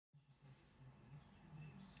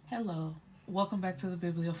Hello, welcome back to the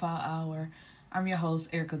Bibliophile Hour. I'm your host,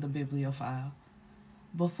 Erica the Bibliophile.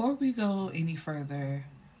 Before we go any further,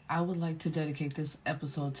 I would like to dedicate this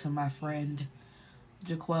episode to my friend,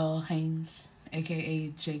 Jaquel Haynes,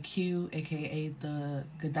 aka JQ, aka the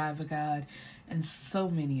Godiva God, and so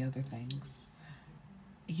many other things.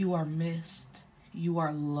 You are missed, you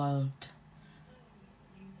are loved,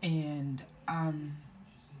 and I'm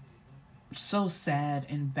so sad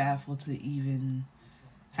and baffled to even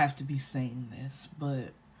have to be saying this,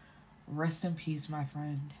 but rest in peace, my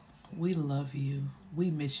friend. We love you. We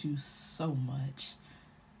miss you so much.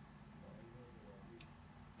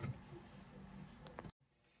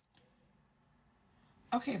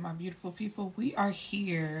 Okay, my beautiful people, we are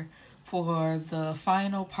here for the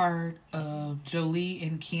final part of Jholee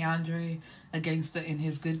and Kiandre against the and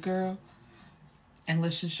his good girl. And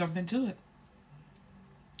let's just jump into it.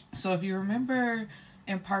 So if you remember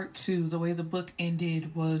in part 2, the way the book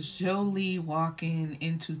ended was Jholee walking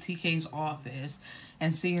into TK's office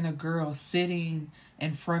and seeing a girl sitting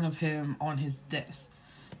in front of him on his desk.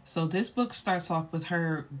 So this book starts off with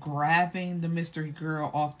her grabbing the mystery girl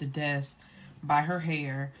off the desk by her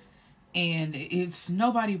hair, and it's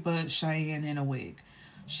nobody but Cheyenne in a wig.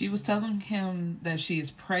 She was telling him that she is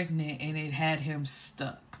pregnant, and it had him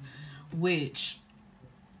stuck, which,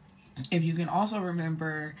 if you can also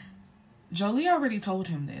remember, Jholee already told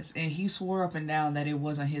him this, and he swore up and down that it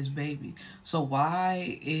wasn't his baby. So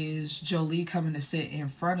why is Jholee coming to sit in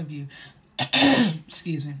front of you?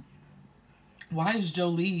 Excuse me. Why is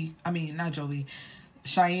Cheyenne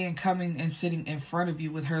coming and sitting in front of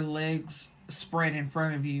you with her legs spread in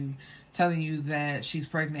front of you, telling you that she's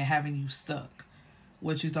pregnant, having you stuck?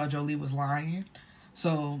 What, you thought Jholee was lying?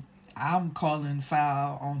 So I'm calling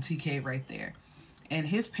foul on TK right there. And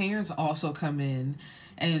his parents also come in,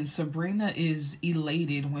 and Sabrina is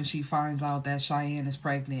elated when she finds out that Cheyenne is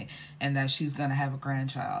pregnant and that she's going to have a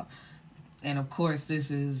grandchild. And of course,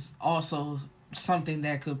 this is also something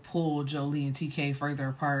that could pull Jholee and TK further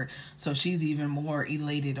apart. So she's even more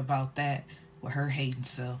elated about that with her hating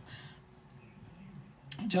self.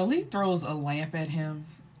 Jholee throws a lamp at him,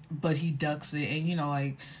 but he ducks it.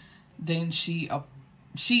 And, then she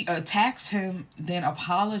attacks him, then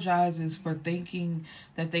apologizes for thinking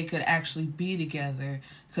that they could actually be together,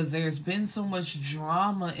 because there's been so much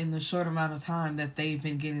drama in the short amount of time that they've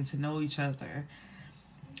been getting to know each other,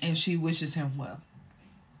 and she wishes him well.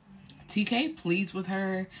 TK pleads with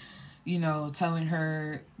her, telling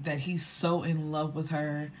her that he's so in love with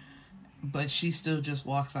her, but she still just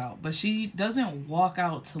walks out. But she doesn't walk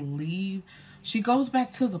out to leave. She goes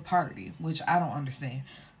back to the party, which I don't understand.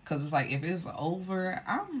 Because it's like, if it's over,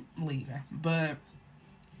 I'm leaving. But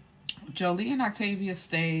Jholee and Octavia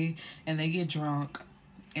stay, and they get drunk.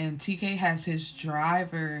 And TK has his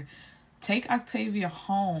driver take Octavia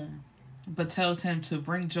home, but tells him to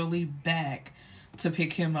bring Jholee back to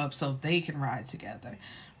pick him up so they can ride together.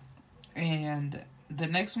 And the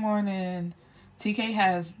next morning, TK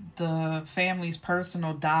has the family's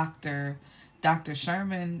personal doctor, Dr.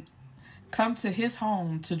 Sherman, come to his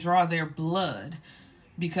home to draw their blood.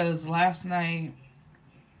 Because last night,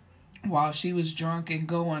 while she was drunk and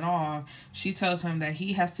going off, she tells him that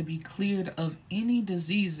he has to be cleared of any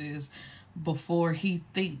diseases before he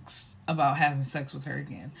thinks about having sex with her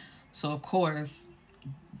again. So, of course,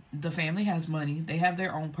 the family has money. They have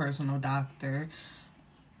their own personal doctor.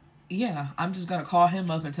 Yeah, I'm just going to call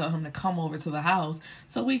him up and tell him to come over to the house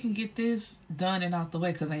so we can get this done and out the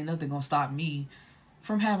way, because ain't nothing going to stop me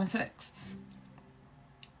from having sex.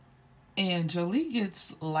 And Jholee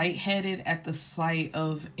gets lightheaded at the sight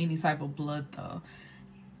of any type of blood, though.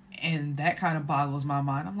 And that kind of boggles my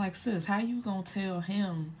mind. I'm like, sis, how you gonna tell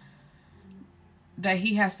him that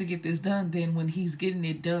he has to get this done? Then when he's getting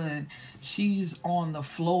it done, she's on the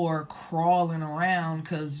floor crawling around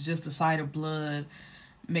because just the sight of blood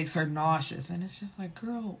makes her nauseous. And it's just like,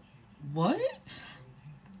 girl, what?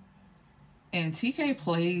 And TK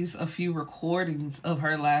plays a few recordings of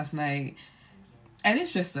her last night, and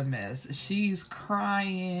it's just a mess. She's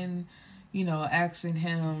crying, asking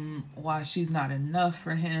him why she's not enough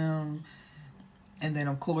for him. And then,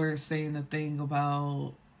 of course, saying the thing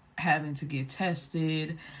about having to get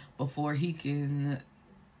tested before he can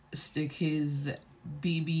stick his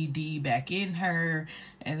BBD back in her.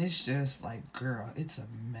 And it's just like, girl, it's a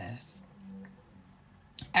mess.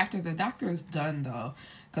 After the doctor is done, though,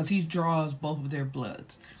 because he draws both of their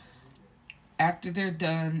bloods, after they're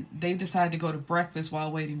done, they decide to go to breakfast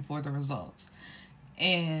while waiting for the results.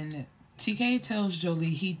 And TK tells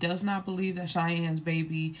Jholee he does not believe that Cheyenne's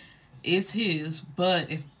baby is his,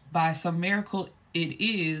 but if by some miracle it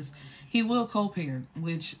is, he will co-parent,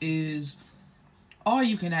 which is all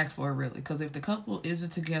you can ask for, really. Because if the couple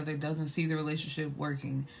isn't together, doesn't see the relationship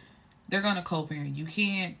working, they're going to co-parent. You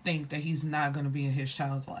can't think that he's not going to be in his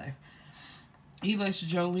child's life. He lets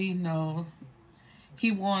Jholee know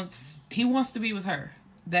he wants to be with her.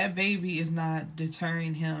 That baby is not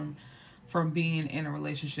deterring him from being in a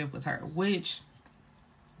relationship with her, which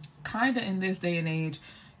kind of in this day and age,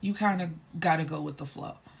 you kind of got to go with the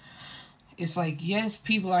flow. It's like, yes,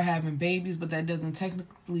 people are having babies, but that doesn't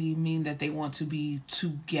technically mean that they want to be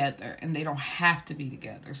together, and they don't have to be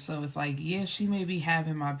together. So it's like, yes, she may be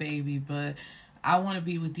having my baby, but I want to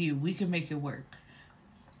be with you. We can make it work.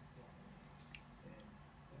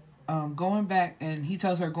 Going back, and he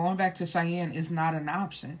tells her going back to Cheyenne is not an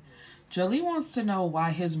option. Jholee wants to know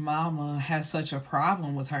why his mama has such a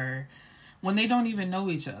problem with her when they don't even know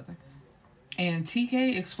each other. And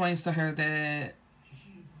TK explains to her that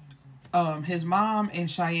his mom and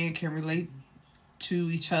Cheyenne can relate to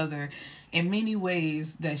each other in many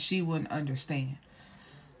ways that she wouldn't understand.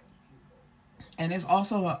 And it's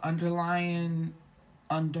also an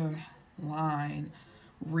underlying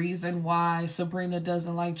reason why Sabrina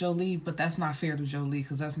doesn't like Jholee, but that's not fair to Jholee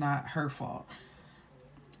because that's not her fault.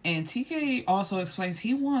 And TK also explains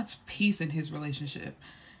he wants peace in his relationship,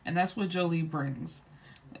 and that's what Jholee brings.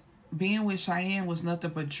 Being with Cheyenne was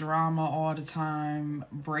nothing but drama all the time,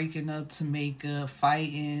 breaking up to make up,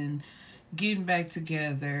 fighting, getting back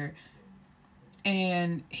together,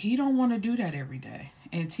 and he don't want to do that every day.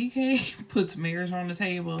 And TK puts marriage on the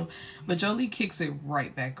table, but Jholee kicks it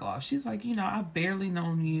right back off. She's like, I've barely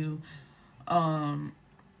known you.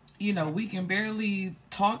 We can barely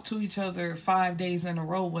talk to each other 5 days in a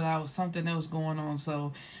row without something else going on.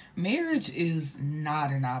 So marriage is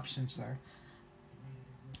not an option, sir.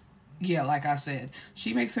 Yeah, like I said,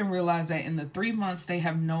 she makes him realize that in the 3 months they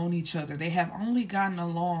have known each other, they have only gotten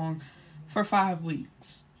along for 5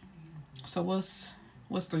 weeks. So what's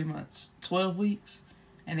 3 months? 12 weeks?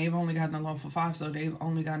 And they've only gotten along for 5, so they've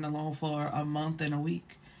only gotten along for a month and a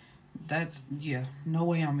week. No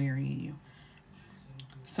way I'm marrying you.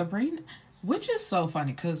 Sabrina, which is so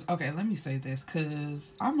funny, because, okay, let me say this,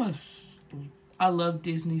 because I love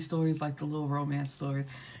Disney stories, like the little romance stories.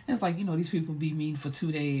 And it's like, these people be mean for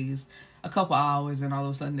 2 days, a couple hours, and all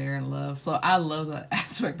of a sudden they're in love. So I love the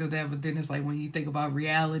aspect of that, but then it's like when you think about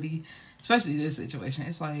reality, especially this situation,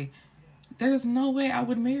 it's like, there's no way I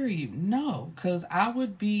would marry you. No, because I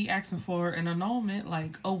would be asking for an annulment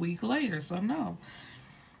like a week later, so no.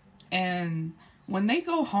 And when they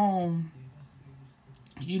go home,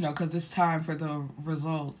 because it's time for the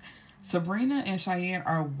results, Sabrina and Cheyenne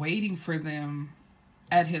are waiting for them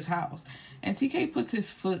at his house. And TK puts his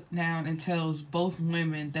foot down and tells both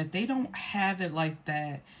women that they don't have it like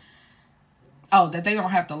that. Oh, that they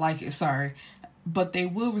don't have to like it, sorry. But they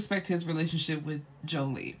will respect his relationship with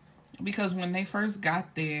Jholee. Because when they first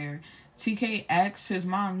got there, TK asked his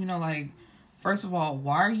mom, first of all,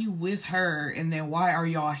 why are you with her? And then why are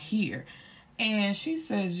y'all here? And she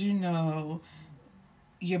says, your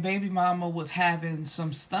baby mama was having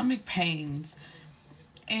some stomach pains.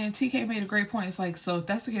 And TK made a great point. It's like, so if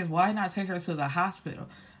that's the case, why not take her to the hospital?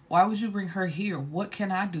 Why would you bring her here? What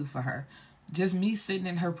can I do for her? Just me sitting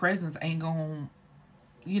in her presence ain't going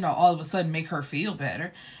to, all of a sudden make her feel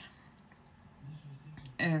better.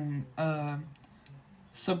 And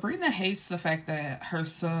Sabrina hates the fact that her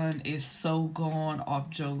son is so gone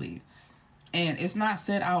off Jholee. And it's not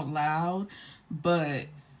said out loud, but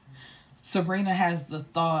Sabrina has the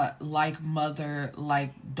thought, like mother,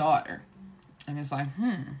 like daughter. And it's like,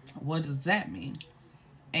 what does that mean?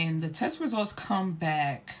 And the test results come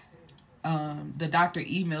back. The doctor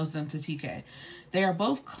emails them to TK. They are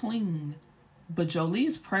both clean, but Jholee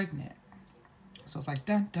is pregnant. So it's like,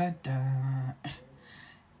 dun, dun, dun.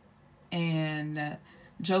 And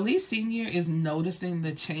Jholee Sr. is noticing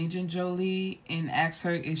the change in Jholee and asks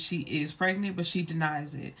her if she is pregnant, but she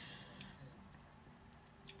denies it.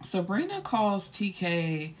 Sabrina calls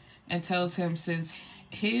TK and tells him since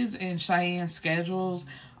his and Cheyenne's schedules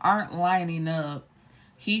aren't lining up,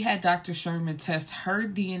 he had Dr. Sherman test her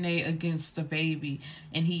DNA against the baby,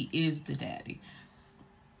 and he is the daddy.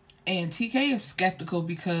 And TK is skeptical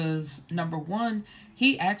because, number one,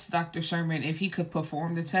 he asked Dr. Sherman if he could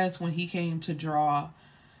perform the test when he came to draw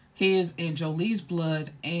his and Jholee's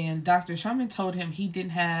blood, and Dr. Sherman told him he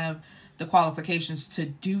didn't have the qualifications to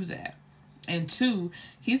do that. And two,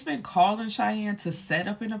 he's been calling Cheyenne to set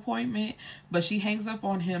up an appointment, but she hangs up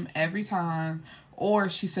on him every time, or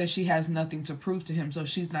she says she has nothing to prove to him, so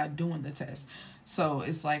she's not doing the test. So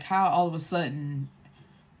it's like, how all of a sudden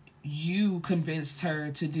you convinced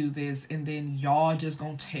her to do this and then y'all just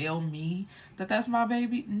gonna tell me that that's my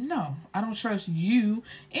baby? No, I don't trust you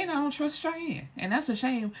and I don't trust Cheyenne. And that's a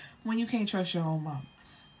shame when you can't trust your own mom.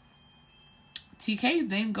 TK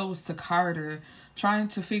then goes to Carter trying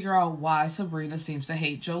to figure out why Sabrina seems to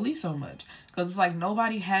hate Jholee so much. Because it's like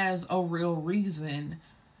nobody has a real reason.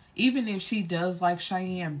 Even if she does like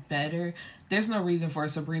Cheyenne better, there's no reason for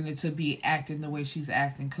Sabrina to be acting the way she's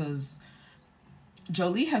acting. Because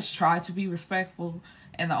Jholee has tried to be respectful,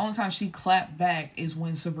 and the only time she clapped back is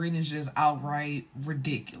when Sabrina's just outright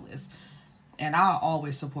ridiculous. And I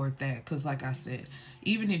always support that, because like I said,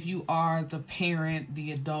 even if you are the parent,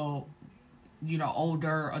 the adult,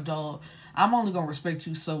 older adult, I'm only going to respect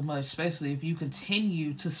you so much, especially if you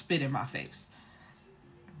continue to spit in my face.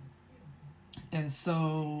 And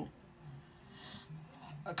so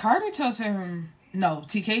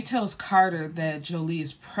TK tells Carter that Jholee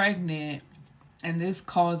is pregnant, and this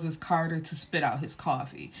causes Carter to spit out his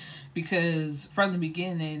coffee. Because from the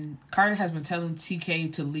beginning, Carter has been telling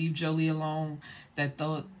TK to leave Jholee alone, that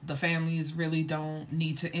the families really don't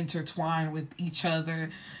need to intertwine with each other,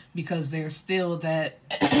 because there's still that,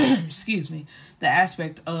 the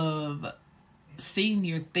aspect of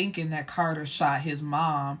Senior thinking that Carter shot his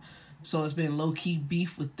mom. So it's been low-key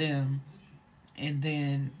beef with them. And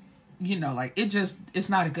then, it's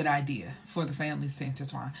not a good idea for the families to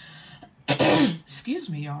intertwine. Excuse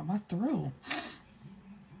me, y'all. My throat.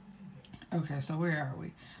 Okay, so where are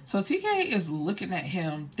we? So TK is looking at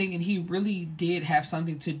him thinking he really did have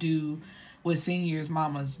something to do with Senior's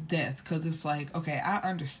mama's death. Because it's like, okay, I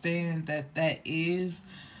understand that is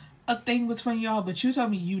a thing between y'all, but you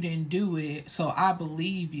told me you didn't do it, so I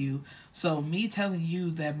believe you. So me telling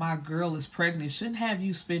you that my girl is pregnant shouldn't have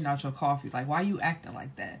you spitting out your coffee. Like, why are you acting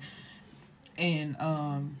like that? And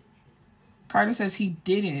Carter says he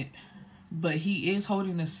didn't, but he is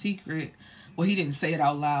holding a secret. Well, he didn't say it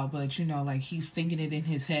out loud, but he's thinking it in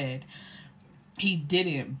his head. He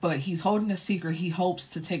didn't, but he's holding a secret he hopes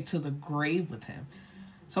to take to the grave with him.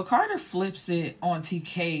 So Carter flips it on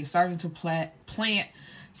TK, starting to plant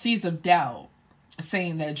seeds of doubt,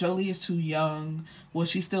 saying that Jholee is too young. Will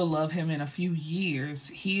she still love him in a few years?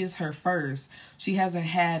 He is her first. She hasn't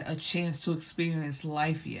had a chance to experience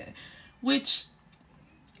life yet. Which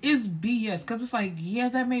is BS, because it's like, yeah,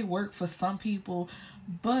 that may work for some people,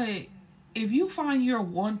 but if you find your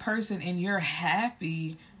one person and you're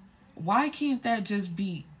happy, why can't that just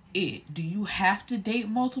be it? Do you have to date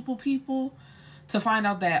multiple people to find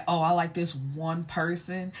out that, oh, I like this one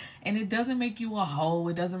person? And it doesn't make you a hoe.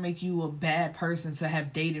 It doesn't make you a bad person to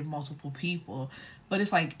have dated multiple people. But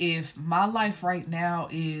it's like, if my life right now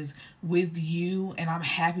is with you and I'm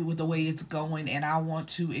happy with the way it's going and I want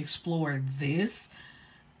to explore this,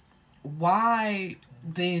 why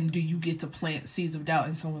then do you get to plant seeds of doubt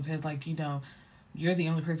in someone's head? Like, you're the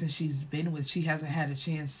only person she's been with. She hasn't had a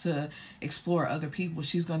chance to explore other people.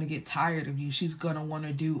 She's going to get tired of you. She's going to want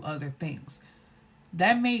to do other things.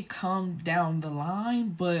 That may come down the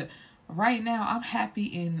line, but right now I'm happy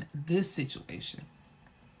in this situation.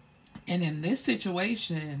 And in this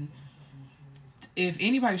situation, if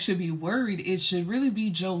anybody should be worried, it should really be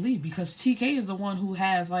Jholee, because TK is the one who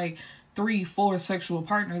has 3-4 sexual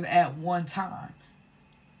partners at one time.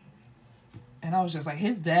 And I was just like,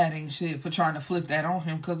 his dad ain't shit for trying to flip that on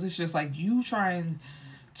him, because it's just like you trying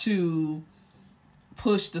to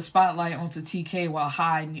push the spotlight onto TK while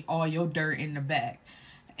hiding all your dirt in the back.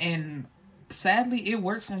 And sadly, it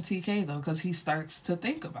works on TK though, because he starts to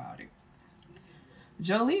think about it.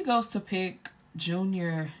 Jholee goes to pick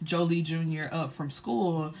Jholee Jr. up from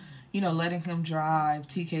school, letting him drive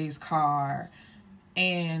TK's car.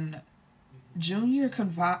 And Junior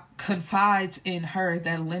confides in her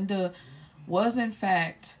that Linda was in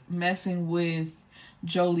fact messing with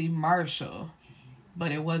Jholee Marshall,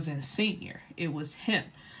 but it wasn't Senior. It was him.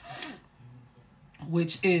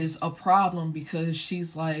 Which is a problem, because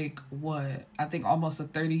she's I think almost a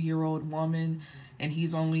 30-year-old woman, and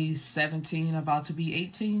he's only 17, about to be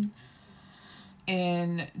 18.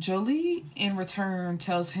 And Jholee, in return,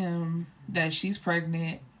 tells him that she's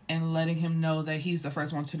pregnant and letting him know that he's the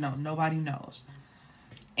first one to know. Nobody knows.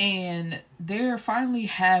 And they're finally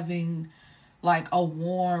having a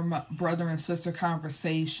warm brother and sister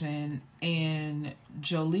conversation, and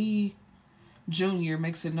Jholee Jr.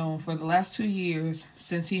 makes it known for the last 2 years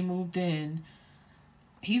since he moved in,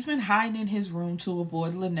 he's been hiding in his room to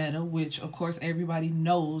avoid Lynetta, which of course everybody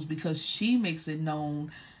knows, because she makes it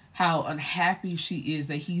known how unhappy she is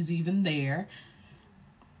that he's even there.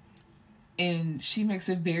 And she makes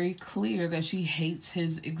it very clear that she hates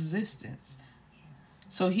his existence.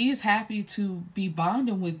 So he is happy to be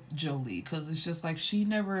bonding with Jholee, because it's just like she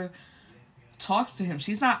never talks to him.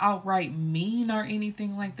 She's not outright mean or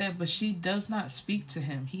anything like that, but she does not speak to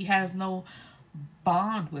him. He has no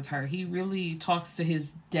bond with her. He really talks to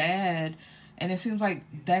his dad, and it seems like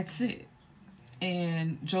that's it.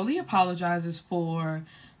 And Jholee apologizes for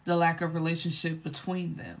the lack of relationship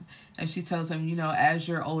between them. And she tells him, as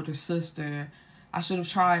your older sister, I should have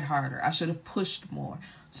tried harder. I should have pushed more.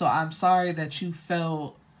 So I'm sorry that you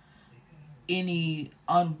felt any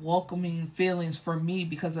unwelcoming feelings for me,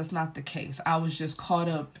 because that's not the case. I was just caught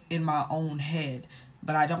up in my own head.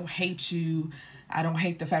 But I don't hate you. I don't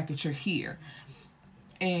hate the fact that you're here.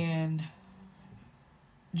 And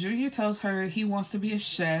Junior tells her he wants to be a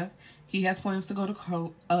chef. He has plans to go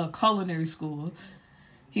to culinary school.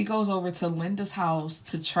 He goes over to Linda's house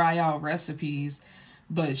to try out recipes,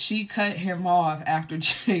 but she cut him off after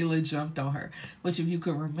Jayla jumped on her. Which, if you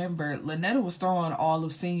could remember, Lynetta was throwing all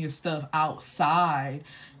of Senior's stuff outside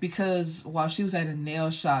because while she was at a nail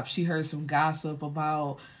shop, she heard some gossip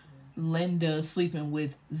about Linda sleeping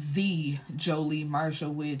with the Jholee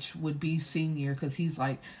Marshall, which would be Senior, because he's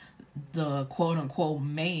like the quote-unquote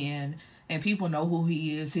man, and people know who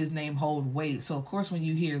he is. His name hold weight. So, of course, when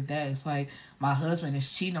you hear that, it's like, my husband is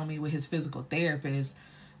cheating on me with his physical therapist.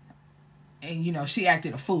 And, she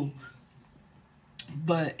acted a fool.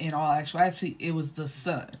 But in all actuality, it was the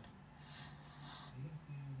son.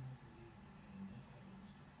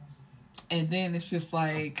 And then it's just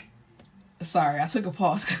like, sorry, I took a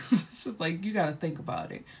pause because it's just like, you got to think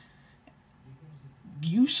about it.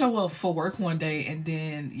 You show up for work one day and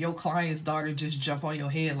then your client's daughter just jump on your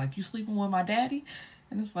head like, you sleeping with my daddy?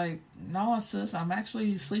 And it's like, no, sis, I'm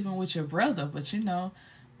actually sleeping with your brother. But,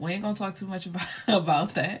 we ain't going to talk too much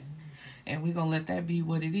about that. And we're going to let that be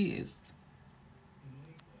what it is.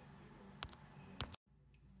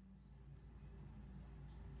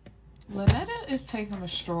 Lynetta is taking a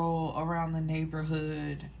stroll around the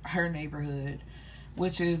neighborhood, her neighborhood,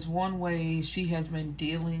 which is one way she has been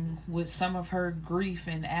dealing with some of her grief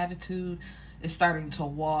and attitude, is starting to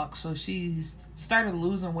walk. So she's started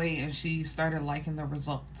losing weight and she started liking the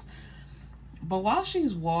results. But while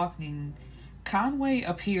she's walking, Conway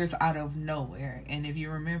appears out of nowhere. And if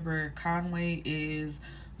you remember, Conway is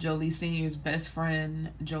Jholee Sr.'s best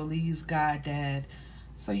friend, Jholee's goddad.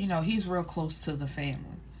 So, he's real close to the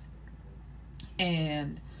family.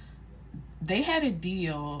 And they had a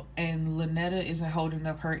deal, and Lynetta isn't holding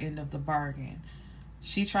up her end of the bargain.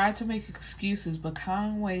 She tried to make excuses, but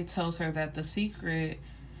Conway tells her that the secret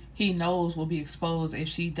he knows will be exposed if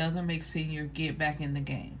she doesn't make Senior get back in the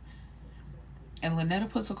game. And Lynetta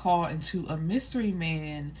puts a call into a mystery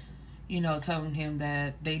man, telling him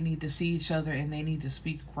that they need to see each other and they need to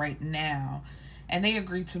speak right now. And they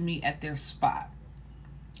agree to meet at their spot.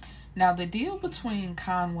 Now, the deal between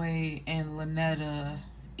Conway and Lynetta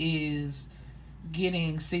is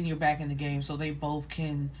getting Senior back in the game so they both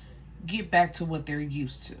can get back to what they're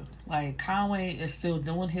used to. Like, Conway is still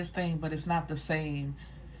doing his thing, but it's not the same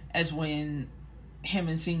as when him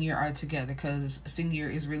and Senior are together, because Senior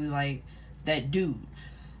is really like that dude.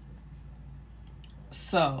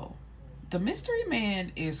 So, the mystery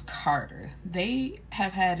man is Carter. They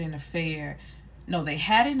have had an affair. No, they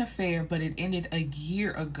had an affair, but it ended a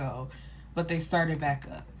year ago, but they started back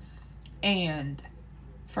up. And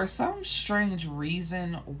for some strange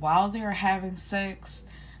reason, while they're having sex,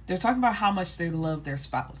 they're talking about how much they love their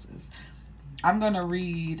spouses. I'm going to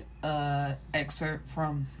read an excerpt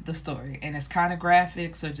from the story, and it's kind of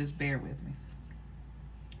graphic, so just bear with me.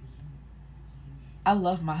 I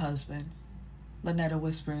love my husband, Lynetta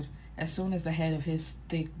whispered, as soon as the head of his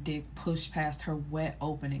thick dick pushed past her wet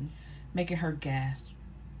opening, making her gasp.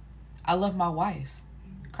 I love my wife,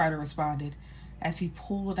 Carter responded, as he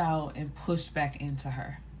pulled out and pushed back into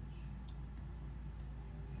her.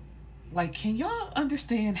 Like, can y'all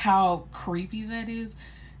understand how creepy that is?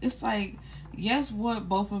 It's like, yes, what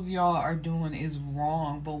both of y'all are doing is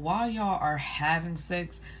wrong, but while y'all are having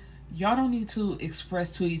sex, y'all don't need to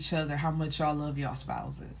express to each other how much y'all love y'all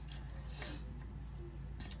spouses.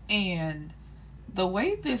 And the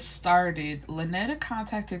way this started, Lynetta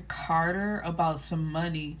contacted Carter about some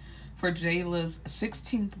money for Jayla's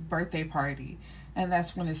 16th birthday party, and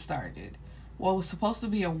that's when it started. What was supposed to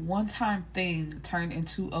be a one-time thing turned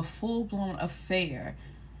into a full-blown affair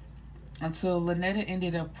until Lynetta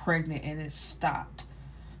ended up pregnant and it stopped.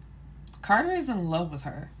 Carter is in love with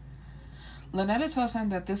her. Lynetta tells him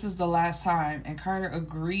that this is the last time, and Carter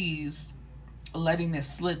agrees, letting it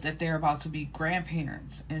slip that they're about to be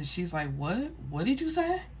grandparents. And she's like, what? What did you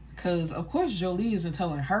say? Because, of course, Jholee isn't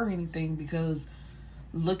telling her anything because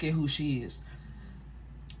look at who she is.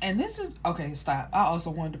 And this is okay, stop. I also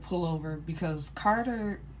wanted to pull over because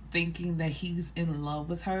Carter thinking that he's in love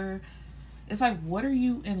with her. It's like, what are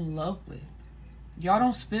you in love with? Y'all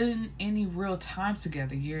don't spend any real time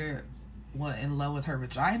together. You're what, in love with her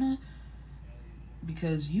vagina?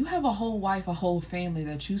 Because you have a whole wife, a whole family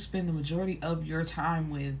that you spend the majority of your time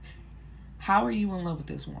with. How are you in love with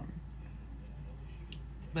this woman?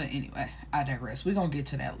 But anyway, I digress. We're going to get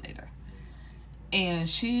to that later. And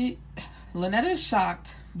Lynetta is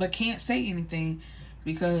shocked, but can't say anything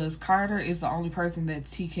because Carter is the only person that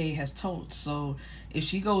TK has told. So if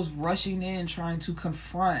she goes rushing in trying to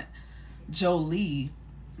confront Jholee,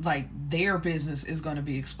 like, their business is going to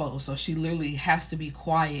be exposed. So she literally has to be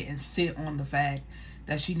quiet and sit on the fact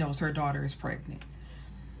that she knows her daughter is pregnant.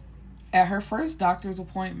 At her first doctor's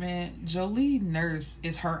appointment, Jholee nurse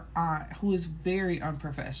is her aunt, who is very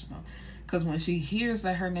unprofessional. Because when she hears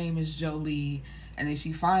that her name is Jholee, and then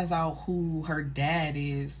she finds out who her dad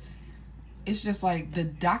is, it's just like the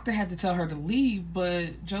doctor had to tell her to leave,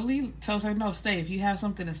 but Jholee tells her, no, stay. If you have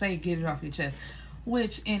something to say, get it off your chest.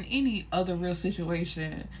 Which, in any other real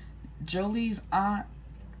situation, Jholee's aunt,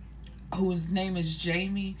 whose name is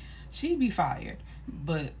Jamie, she'd be fired.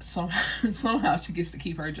 But somehow she gets to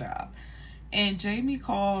keep her job. And Jamie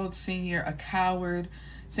called Senior a coward,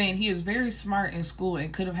 saying he is very smart in school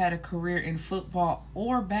and could have had a career in football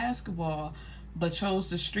or basketball, but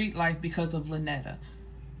chose the street life because of Lynetta.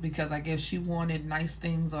 Because I guess she wanted nice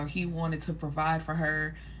things, or he wanted to provide for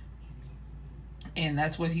her, and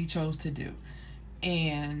that's what he chose to do.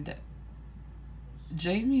 And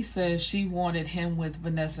Jamie says she wanted him with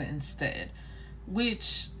Vanessa instead,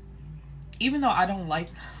 which, even though I don't like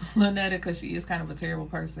Lynetta because she is kind of a terrible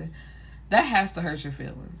person, that has to hurt your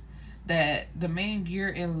feelings. That the man you're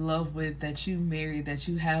in love with, that you married, that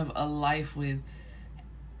you have a life with,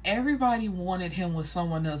 everybody wanted him with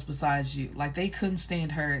someone else besides you. Like, they couldn't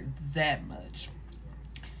stand her that much.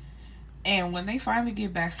 And when they finally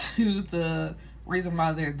get back to the reason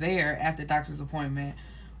why they're there at the doctor's appointment,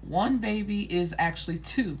 one baby is actually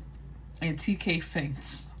two, and TK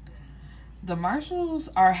faints. The Marshalls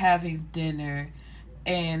are having dinner,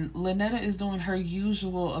 and Lynetta is doing her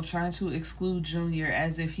usual of trying to exclude Junior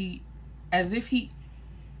as if he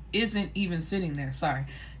isn't even sitting there. Sorry,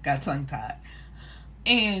 got tongue-tied.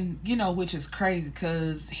 And, which is crazy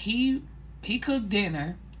because he cooked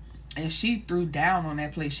dinner and she threw down on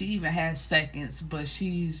that plate. She even had seconds, but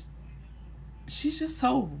she's just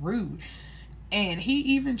so rude. And he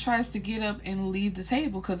even tries to get up and leave the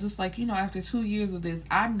table because it's like, after 2 years of this,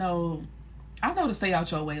 I know to stay out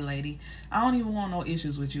your way, lady. I don't even want no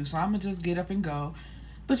issues with you, so I'm going to just get up and go.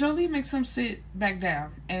 But Jholee makes him sit back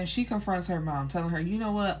down, and she confronts her mom, telling her, you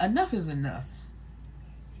know what, enough is enough.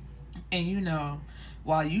 And,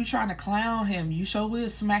 while you trying to clown him, you sure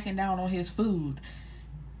is smacking down on his food.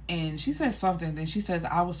 And she says something, then she says,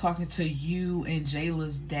 I was talking to you and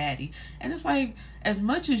Jayla's daddy. And it's like, as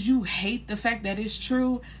much as you hate the fact that it's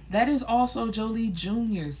true, that is also Jholee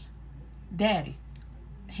Jr.'s daddy.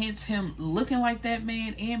 Hence him looking like that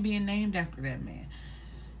man and being named after that man.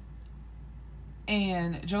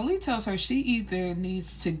 And Jholee tells her she either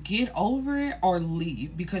needs to get over it or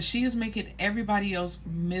leave because she is making everybody else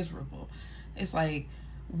miserable. It's like,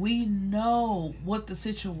 we know what the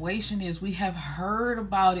situation is. We have heard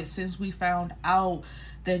about it since we found out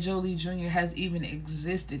that Jholee Jr. has even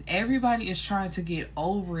existed. Everybody is trying to get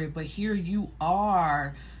over it, but here you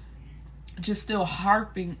are just still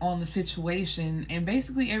harping on the situation, and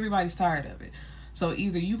basically everybody's tired of it. So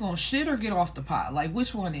either you gonna shit or get off the pot. Like,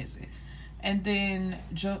 which one is it? And then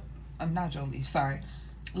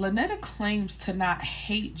Lynetta claims to not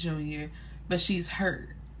hate Junior, but she's hurt.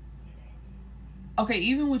 Okay,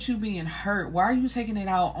 even with you being hurt, why are you taking it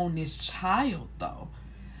out on this child though?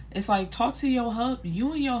 It's like, talk to your husband,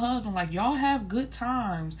 you and your husband, like, y'all have good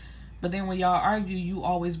times, but then when y'all argue, you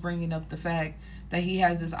always bringing up the fact that he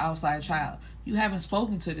has this outside child. You haven't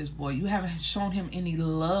spoken to this boy. You haven't shown him any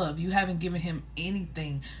love. You haven't given him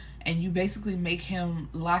anything. And you basically make him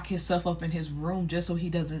lock himself up in his room just so he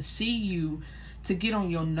doesn't see you, to get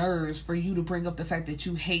on your nerves, for you to bring up the fact that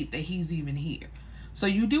you hate that he's even here. So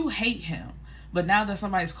you do hate him. But now that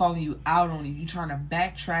somebody's calling you out on it, you trying to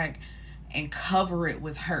backtrack and cover it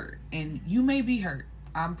with hurt. And you may be hurt.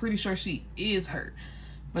 I'm pretty sure she is hurt.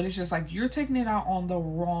 But it's just like, you're taking it out on the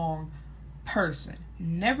wrong person.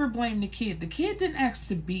 Never blame the kid. The kid didn't ask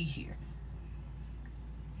to be here.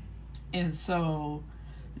 And so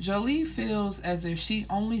Jholee feels as if she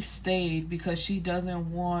only stayed because she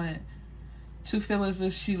doesn't want to feel as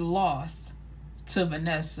if she lost to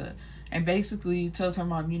Vanessa. And basically tells her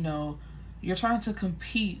mom, you're trying to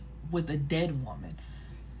compete with a dead woman.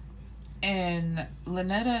 And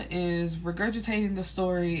Lynetta is regurgitating the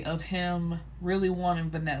story of him really wanting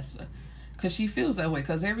Vanessa. Because she feels that way.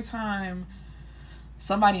 Because every time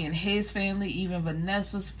somebody in his family, even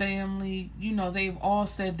Vanessa's family, you know, they've all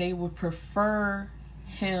said they would prefer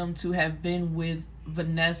him to have been with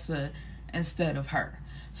Vanessa instead of her.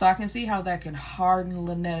 So I can see how that can harden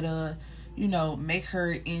Lynetta, you know, make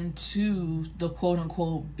her into the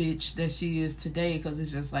quote-unquote bitch that she is today. Because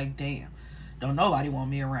it's just like, damn, don't nobody want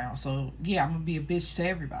me around. So, yeah, I'm going to be a bitch to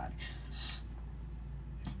everybody.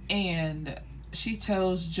 And she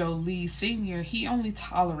tells Jholee Sr. he only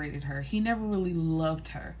tolerated her. He never really loved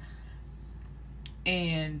her.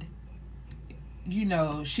 And, you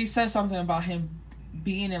know, she says something about him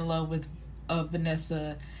being in love with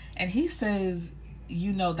Vanessa. And he says,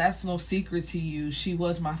 you know, that's no secret to you. She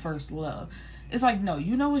was my first love. It's like, no,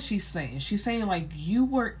 you know what she's saying. She's saying, like, you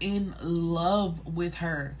were in love with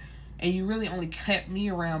her. And you really only kept me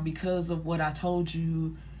around because of what I told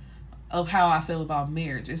you of how I feel about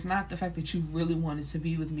marriage. It's not the fact that you really wanted to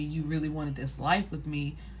be with me. You really wanted this life with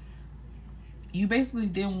me. You basically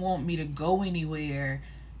didn't want me to go anywhere.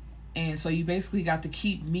 And so you basically got to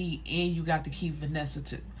keep me and you got to keep Vanessa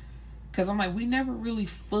too. Because I'm like, we never really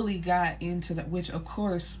fully got into that. Which, of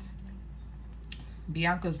course,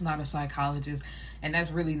 Bianca's not a psychologist. And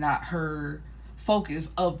that's really not her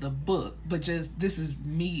focus of the book. But just, this is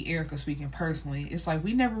me, Erica, speaking personally. It's like,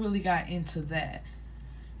 we never really got into that.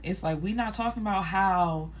 It's like, we not talking about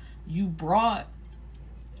how you brought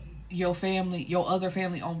your family, your other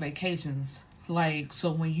family on vacations. Like,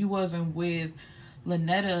 so when you wasn't with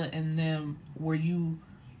Lynetta and them, were you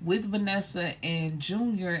with Vanessa and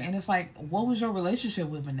Junior? And it's like, what was your relationship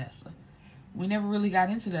with Vanessa? We never really got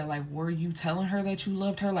into that. Like, were you telling her that you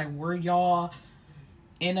loved her? Like, were y'all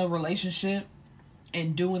in a relationship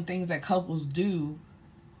and doing things that couples do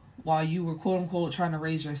while you were quote unquote trying to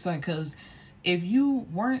raise your son? Because if you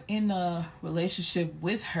weren't in a relationship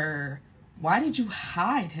with her, why did you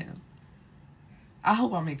hide him? I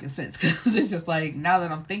hope I'm making sense, because it's just like, now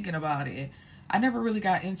that I'm thinking about it, I never really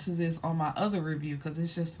got into this on my other review, because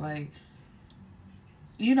it's just like,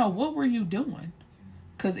 you know, what were you doing?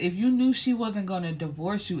 Because if you knew she wasn't going to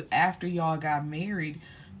divorce you after y'all got married,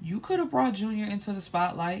 you could have brought Junior into the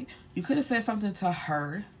spotlight. You could have said something to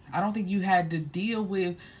her. I don't think you had to deal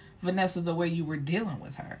with Vanessa the way you were dealing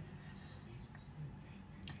with her.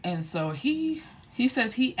 And so he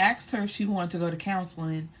says he asked her if she wanted to go to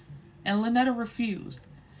counseling, and Lynetta refused.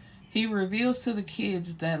 He reveals to the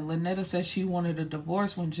kids that Lynetta says she wanted a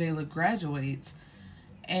divorce when Jayla graduates.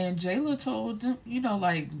 And Jayla told them, you know,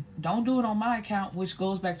 like, don't do it on my account, which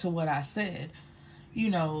goes back to what I said. You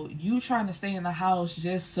know, you trying to stay in the house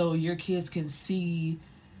just so your kids can see,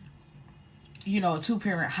 you know, a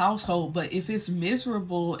 2-parent household. But if it's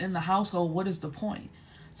miserable in the household, what is the point?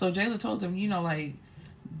 So Jayla told them, you know, like,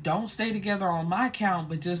 don't stay together on my account,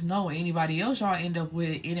 but just know anybody else y'all end up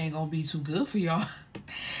with, it ain't gonna be too good for y'all.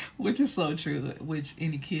 Which is so true. Which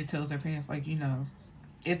any kid tells their parents, like, you know,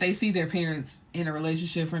 if they see their parents in a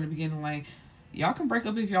relationship from the beginning, like, y'all can break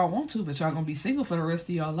up if y'all want to, but y'all gonna be single for the rest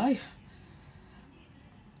of y'all life.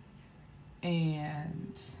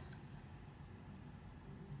 And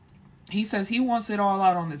he says he wants it all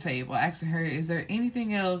out on the table, asking her, is there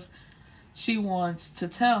anything else she wants to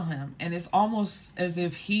tell him? And it's almost as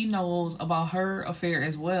if he knows about her affair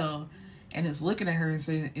as well, and is looking at her and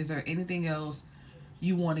saying, is there anything else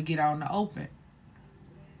you want to get out in the open?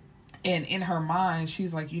 And in her mind,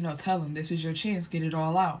 she's like, you know, tell him, this is your chance, get it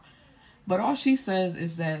all out. But all she says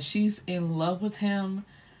is that she's in love with him,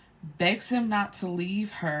 begs him not to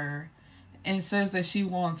leave her, and says that she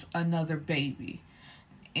wants another baby.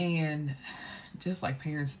 And just like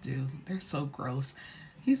parents do, they're so gross.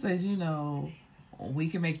 He says, you know, we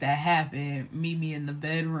can make that happen. Meet me in the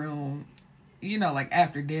bedroom, you know, like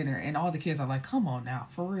after dinner. And all the kids are like, come on now,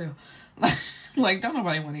 for real. Like, don't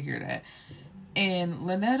nobody want to hear that. And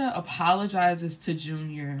Lynetta apologizes to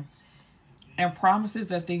Junior and promises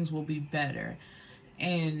that things will be better.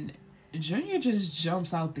 And Junior just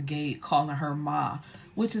jumps out the gate calling her Ma,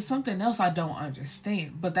 which is something else I don't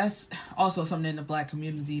understand. But that's also something in the Black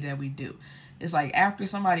community that we do. It's like, after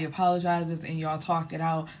somebody apologizes and y'all talk it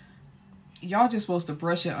out, y'all just supposed to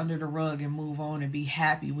brush it under the rug and move on and be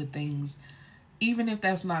happy with things, even if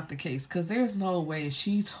that's not the case. Because there's no way.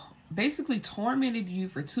 She's basically tormented you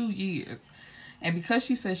for 2 years. And because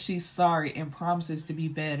she says she's sorry and promises to be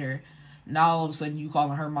better, now all of a sudden you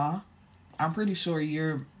calling her Ma? I'm pretty sure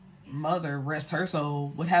your mother, rest her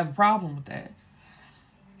soul, would have a problem with that.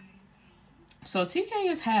 So TK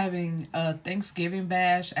is having a Thanksgiving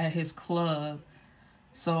bash at his club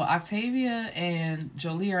So Octavia and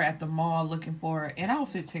Jholee are at the mall looking for an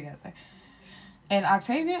outfit together. And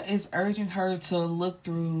Octavia is urging her to look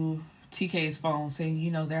through TK's phone, saying,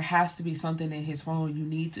 you know, there has to be something in his phone. You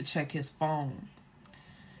need to check his phone.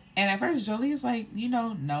 And at first, Jholee is like, you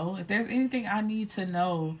know, no. If there's anything I need to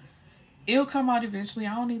know, it'll come out eventually.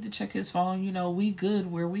 I don't need to check his phone. You know, we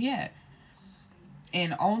good where we at.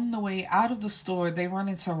 And on the way out of the store, they run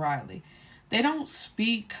into Riley. They don't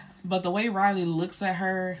speak, but the way Riley looks at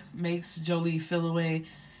her makes Jholee feel away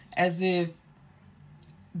as if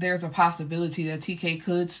there's a possibility that TK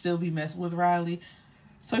could still be messing with Riley.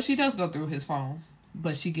 So she does go through his phone,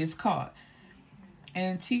 but she gets caught.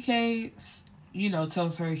 And TK, you know,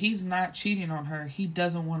 tells her he's not cheating on her. He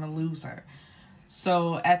doesn't want to lose her.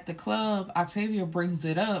 So at the club, Octavia brings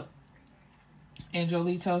it up. And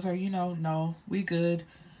Jholee tells her, you know, no, we good.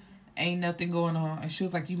 Ain't nothing going on. And she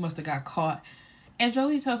was like, you must have got caught. And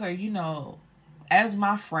Jholee tells her, you know, as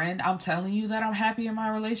my friend, I'm telling you that I'm happy in my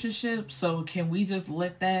relationship. So can we just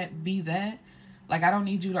let that be that? Like, I don't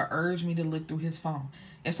need you to urge me to look through his phone.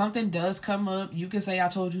 If something does come up, you can say I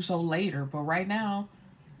told you so later. But right now,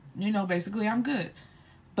 you know, basically I'm good.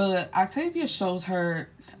 But Octavia shows her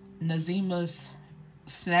Nazima's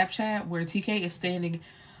Snapchat where TK is standing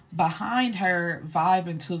behind her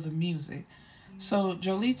vibing to the music. So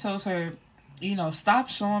Jholee tells her, you know, stop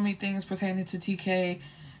showing me things pertaining to TK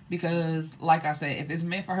because, like I said, if it's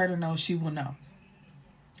meant for her to know, she will know.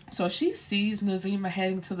 So she sees Nazima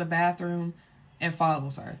heading to the bathroom and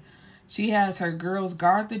follows her. She has her girls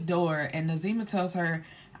guard the door and Nazima tells her,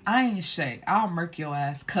 I ain't Chey. I'll murk your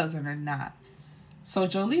ass, cousin or not. So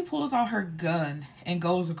Jholee pulls out her gun and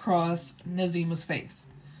goes across Nazima's face.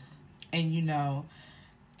 And, you know,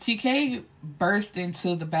 TK burst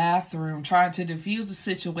into the bathroom trying to defuse the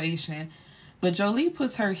situation. But Jholee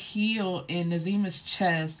puts her heel in Nazima's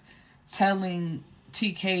chest, telling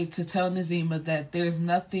TK to tell Nazima that there's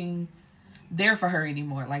nothing there for her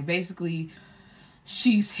anymore. Like, basically,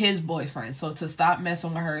 she's his boyfriend. So to stop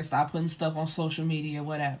messing with her, stop putting stuff on social media,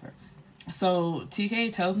 whatever. So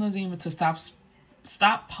TK tells Nazima to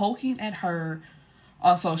stop poking at her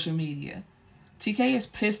on social media. TK is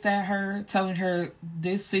pissed at her, telling her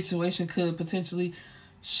this situation could potentially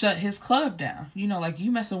shut his club down. You know, like,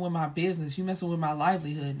 you messing with my business. You messing with my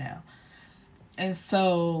livelihood now. And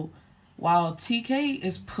so while TK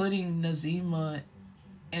is putting Nazima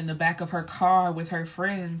in the back of her car with her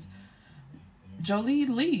friends, Jholee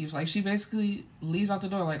leaves. Like, she basically leaves out the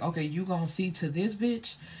door like, okay, you gonna see to this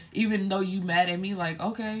bitch? Even though you mad at me, like,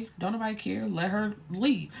 okay, don't nobody care. Let her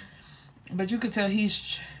leave. But you could tell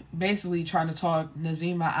he's basically trying to talk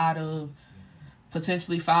Nazima out of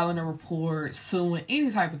potentially filing a report, suing,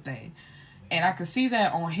 any type of thing. And I could see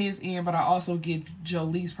that on his end, but I also get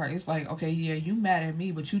Jolie's part. It's like, okay, yeah, you mad at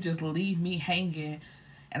me, but you just leave me hanging.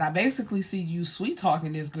 And I basically see you sweet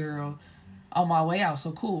talking this girl on my way out.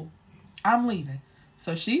 So cool. I'm leaving.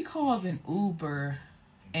 So she calls an Uber.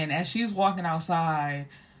 And as she's walking outside,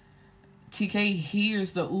 TK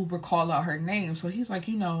hears the Uber call out her name. So he's like,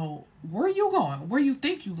 you know, where you going? Where you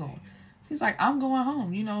think you going? She's like, I'm going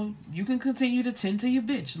home. You know, you can continue to tend to your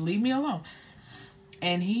bitch. Leave me alone.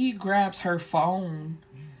 And he grabs her phone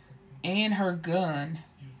and her gun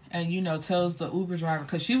and, you know, tells the Uber driver,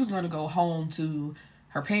 because she was going to go home to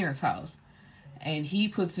her parents' house. And he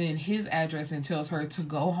puts in his address and tells her to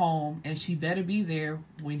go home and she better be there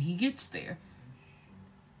when he gets there.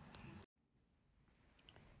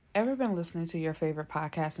 Ever been listening to your favorite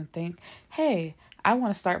podcast and think, hey, I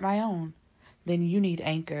want to start my own? Then you need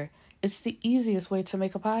Anchor. It's the easiest way to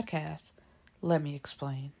make a podcast. Let me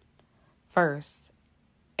explain. First,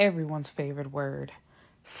 everyone's favorite word,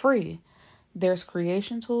 free. There's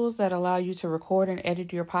creation tools that allow you to record and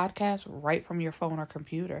edit your podcast right from your phone or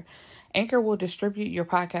computer. Anchor will distribute your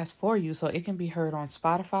podcast for you so it can be heard on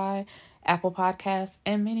Spotify, Apple Podcasts,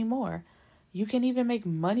 and many more. You can even make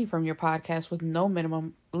money from your podcast with no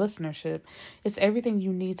minimum listenership. It's everything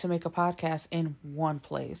you need to make a podcast in one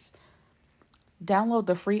place. Download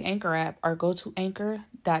the free Anchor app or go to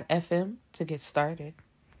anchor.fm to get started.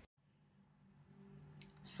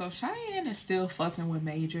 So Cheyenne is still fucking with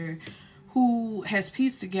Major, who has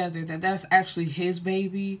pieced together that that's actually his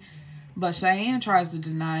baby, but Cheyenne tries to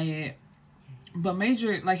deny it. But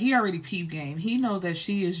Major, like, he already peeped game. He knows that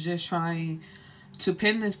she is just trying to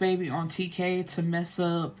pin this baby on TK to mess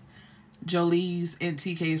up Jolee's and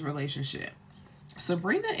TK's relationship.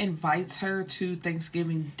 Sabrina invites her to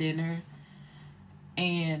Thanksgiving dinner,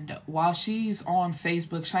 and while she's on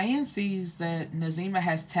Facebook, Cheyenne sees that Nazima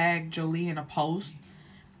has tagged Jholee in a post,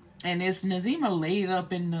 and it's Nazima laid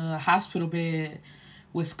up in the hospital bed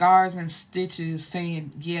with scars and stitches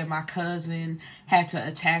saying, yeah, my cousin had to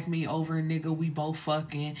attack me over a nigga we both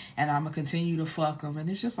fucking, and I'm gonna continue to fuck him. And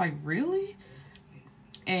it's just like, really?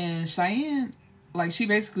 And Cheyenne, like, she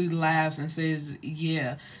basically laughs and says,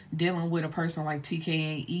 yeah, dealing with a person like TK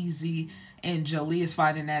ain't easy, and Jholee is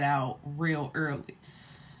finding that out real early.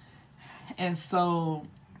 And so,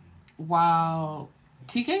 while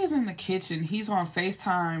TK is in the kitchen, he's on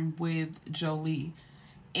FaceTime with Jholee,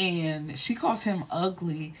 and she calls him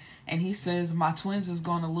ugly, and he says, my twins is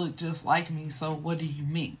gonna look just like me, so what do you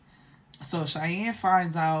mean? So Cheyenne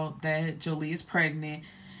finds out that Jholee is pregnant,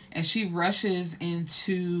 and she rushes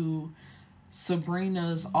into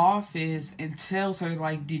Sabrina's office and tells her,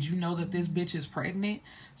 like, did you know that this bitch is pregnant?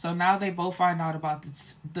 So now they both find out about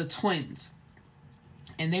the twins.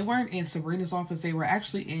 And they weren't in Sabrina's office, they were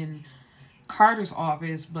actually in Carter's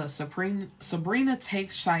office, but Sabrina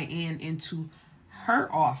takes Cheyenne into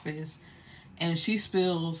her office, and she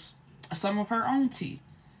spills some of her own tea.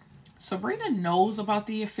 Sabrina knows about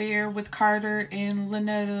the affair with Carter and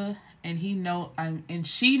Lynetta, and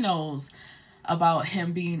she knows about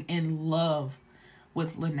him being in love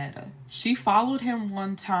with Lynetta. She followed him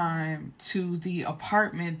one time to the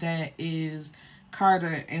apartment that is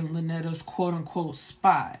Carter and Lynetta's quote-unquote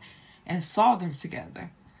spot and saw them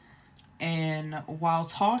together. And while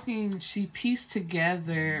talking, she pieced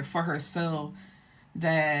together for herself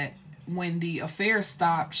that when the affair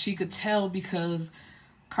stopped, she could tell because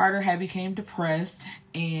Carter had become depressed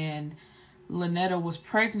and Lynetta was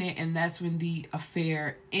pregnant, and that's when the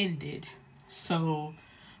affair ended. So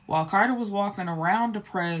while Carter was walking around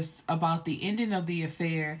depressed about the ending of the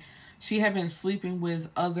affair, she had been sleeping with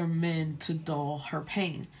other men to dull her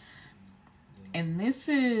pain. And this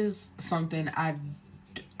is something I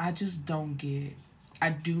just don't get. I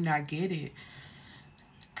do not get it.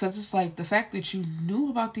 Because it's like the fact that you knew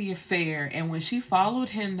about the affair, and when she followed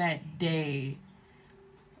him that day,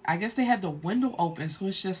 I guess they had the window open, so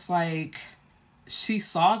it's just like she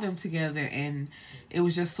saw them together and it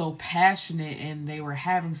was just so passionate, and they were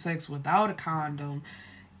having sex without a condom,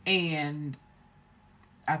 and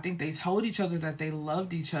I think they told each other that they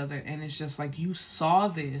loved each other, and it's just like you saw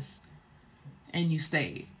this and you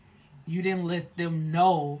stayed. You didn't let them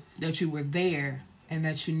know that you were there and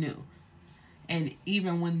that you knew. And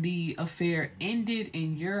even when the affair ended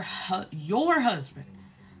and your husband,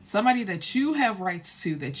 somebody that you have rights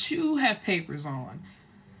to, that you have papers on,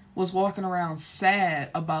 was walking around sad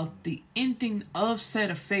about the ending of said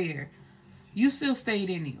affair, you still stayed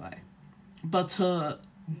anyway. But to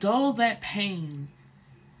dull that pain,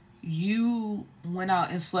 you went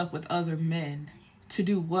out and slept with other men. To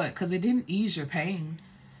do what? Because it didn't ease your pain.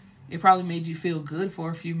 It probably made you feel good for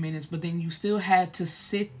a few minutes, but then you still had to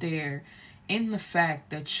sit there in the fact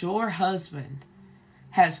that your husband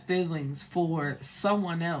has feelings for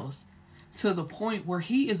someone else, to the point where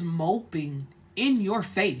he is moping in your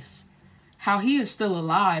face. How he is still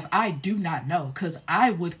alive, I do not know, because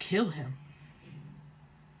I would kill him.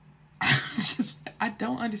 I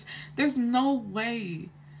don't understand. There's no way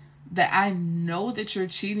that I know that you're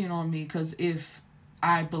cheating on me, because if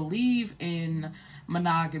I believe in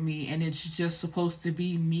monogamy and it's just supposed to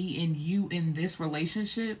be me and you in this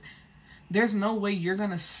relationship, there's no way you're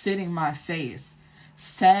going to sit in my face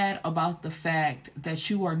sad about the fact that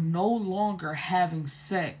you are no longer having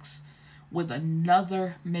sex with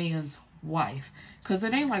another man's wife. Because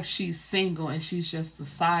it ain't like she's single and she's just a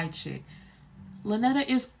side chick. Lynetta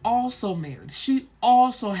is also married. She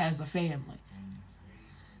also has a family.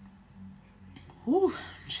 Whew,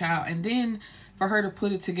 child. And then for her to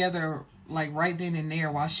put it together like right then and there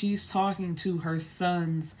while she's talking to her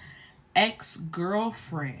son's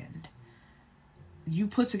ex-girlfriend, you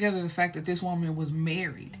put together the fact that this woman was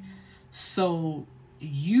married. So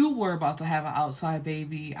you were about to have an outside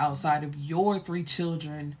baby outside of your 3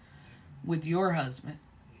 children with your husband.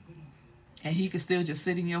 And he could still just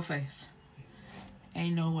sit in your face.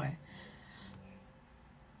 Ain't no way.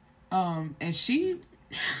 And she,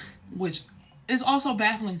 which is also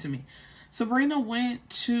baffling to me, Sabrina went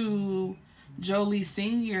to Jholee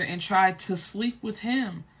Sr. and tried to sleep with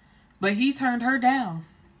him, but he turned her down.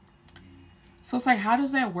 So it's like, how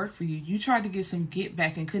does that work for you? You tried to get some get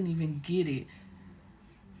back and couldn't even get it,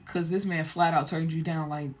 because this man flat out turned you down,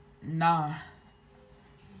 like, nah.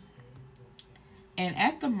 And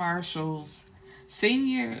at the Marshalls,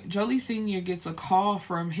 Jholee Sr. gets a call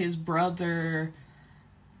from his brother,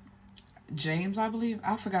 James, I believe.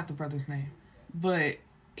 I forgot the brother's name. But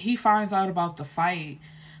he finds out about the fight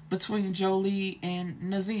between Jholee and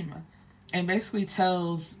Nazima, and basically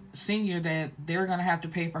tells Senior that they're going to have to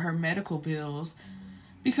pay for her medical bills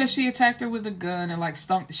because she attacked her with a gun and like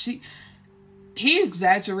stumped. he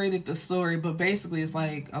exaggerated the story, but basically it's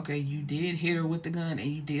like, okay, you did hit her with the gun and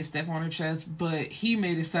you did step on her chest, but he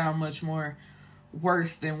made it sound much more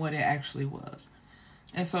worse than what it actually was.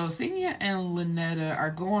 And so Senior and Lynetta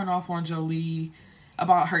are going off on Jholee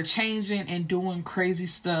about her changing and doing crazy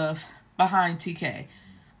stuff behind TK.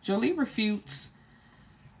 Jholee refutes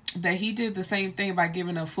that he did the same thing by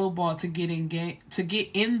giving up football to get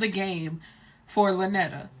in the game for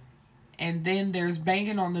Lynetta. And then there's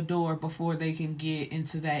banging on the door before they can get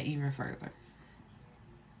into that even further.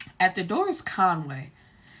 At the door is Conway.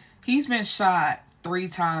 He's been shot 3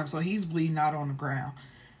 times, so he's bleeding out on the ground.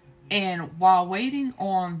 And while waiting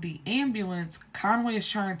on the ambulance, Conway is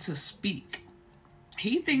trying to speak.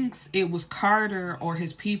 He thinks it was Carter or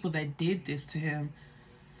his people that did this to him.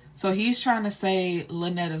 So he's trying to say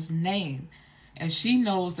Lynetta's name. And she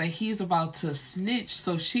knows that he's about to snitch.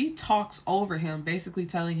 So she talks over him, basically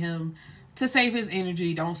telling him to save his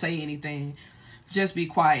energy. Don't say anything. Just be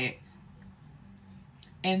quiet.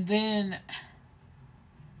 And then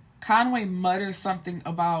Conway mutters something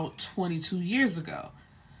about 22 years ago.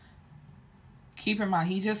 Keep in mind,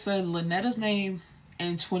 he just said Lynetta's name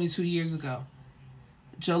and 22 years ago.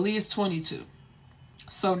 Jholee is 22.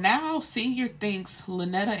 So now Senior thinks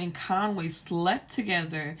Lynetta and Conway slept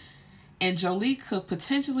together and Jholee could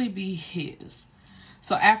potentially be his.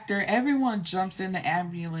 So after everyone jumps in the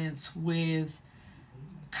ambulance with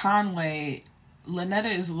Conway,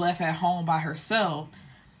 Lynetta is left at home by herself.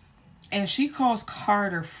 And she calls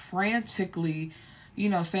Carter frantically,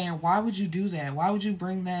 saying, why would you do that? Why would you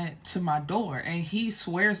bring that to my door? And he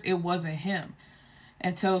swears it wasn't him.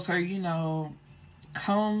 And tells her,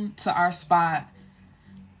 come to our spot.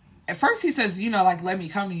 At first he says, let me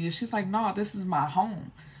come to you. She's like, no, this is my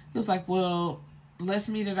home. He was like, well, let's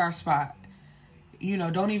meet at our spot.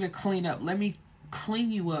 Don't even clean up. Let me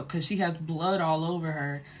clean you up, because she has blood all over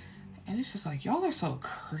her. And it's just like, y'all are so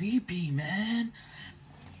creepy, man.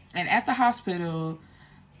 And at the hospital,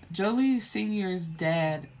 Jholee Senior's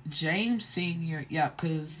dad, James Senior,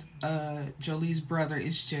 because Jholee's brother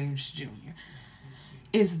is James Jr.,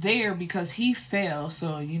 is there because he fell.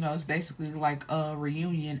 So, it's basically like a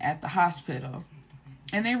reunion at the hospital.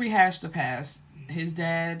 And they rehash the past. His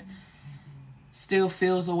dad still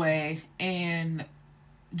feels away. And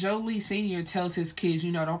Jholee Senior tells his kids,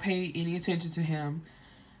 don't pay any attention to him.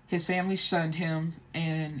 His family shunned him.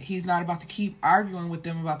 And he's not about to keep arguing with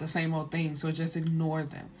them about the same old thing. So just ignore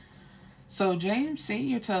them. So James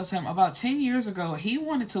Senior tells him about 10 years ago, he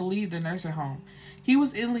wanted to leave the nursing home. He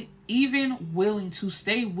was even willing to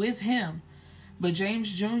stay with him. But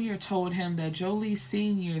James Jr. told him that Jholee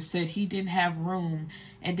Senior said he didn't have room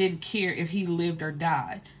and didn't care if he lived or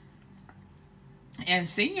died. And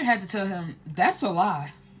Senior had to tell him, that's a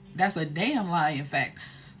lie. That's a damn lie, in fact.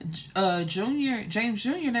 James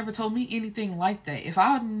Jr. never told me anything like that. If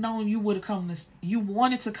I had known you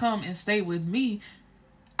wanted to come and stay with me,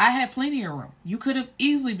 I had plenty of room. You could have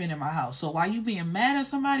easily been in my house. So while you being mad at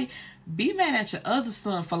somebody, be mad at your other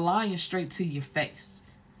son for lying straight to your face.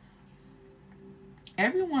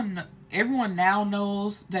 Everyone now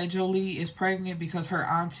knows that Jholee is pregnant because her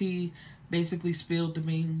auntie basically spilled the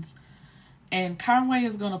beans. And Conway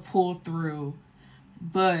is going to pull through.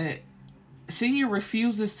 But Senior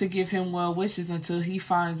refuses to give him well wishes until he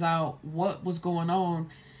finds out what was going on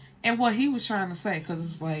and what he was trying to say. Because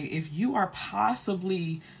it's like, if you are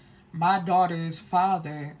possibly my daughter's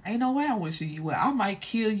father, ain't no way I'm wishing you well. I might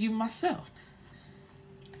kill you myself.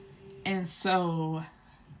 And so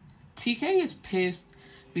TK is pissed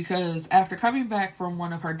because after coming back from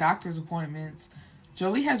one of her doctor's appointments,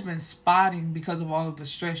 Jholee has been spotting because of all of the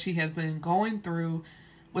stress she has been going through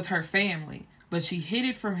with her family. But she hid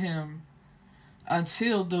it from him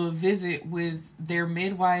until the visit with their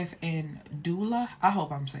midwife and doula. I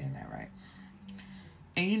hope I'm saying that right.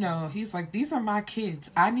 And he's like, these are my kids.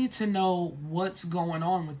 I need to know what's going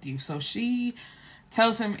on with you. So she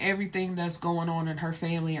tells him everything that's going on in her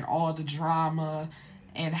family and all the drama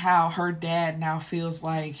and how her dad now feels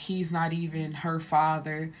like he's not even her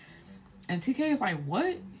father. And TK is like,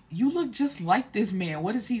 what? You look just like this man.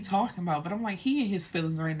 What is he talking about? But I'm like, he in his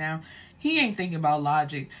feelings right now. He ain't thinking about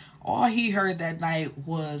logic. All he heard that night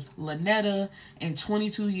was Lynetta and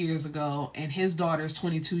 22 years ago, and his daughter's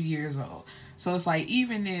 22 years old. So it's like,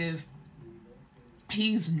 even if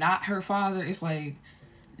he's not her father, it's like,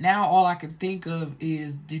 now all I can think of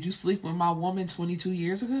is, did you sleep with my woman 22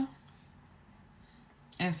 years ago?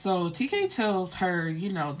 And so TK tells her,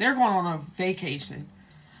 they're going on a vacation,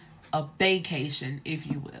 if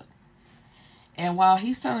you will. And while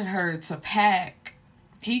he's telling her to pack,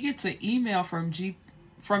 he gets an email from the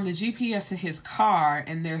GPS in his car,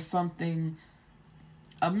 and there's something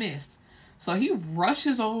amiss. So he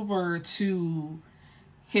rushes over to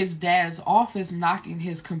his dad's office, knocking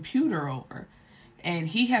his computer over. And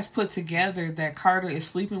he has put together that Carter is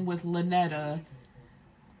sleeping with Lynetta.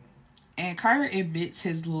 And Carter admits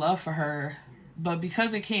his love for her. But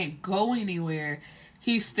because it can't go anywhere,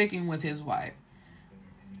 he's sticking with his wife.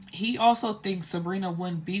 He also thinks Sabrina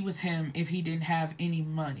wouldn't be with him if he didn't have any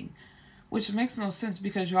money. Which makes no sense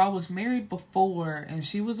because y'all was married before and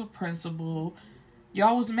she was a principal.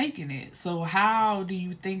 Y'all was making it. So how do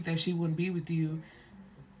you think that she wouldn't be with you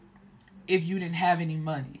if you didn't have any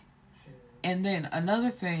money? And then another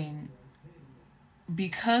thing,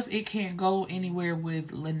 because it can't go anywhere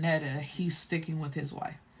with Lynetta, he's sticking with his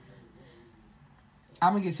wife.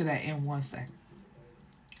 I'm going to get to that in 1 second.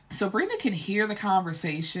 Sabrina can hear the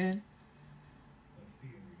conversation,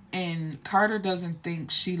 and Carter doesn't think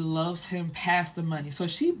she loves him past the money. So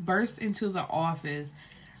she bursts into the office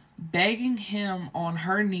begging him on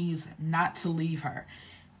her knees not to leave her.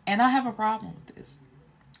 And I have a problem with this.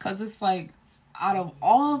 Because it's like, out of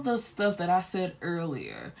all of the stuff that I said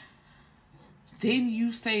earlier, then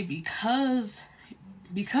you say because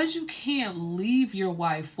you can't leave your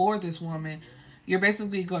wife for this woman, you're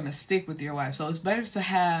basically going to stick with your wife. So it's better to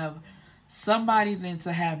have somebody than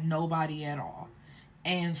to have nobody at all.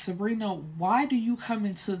 And Sabrina, why do you come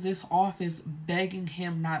into this office begging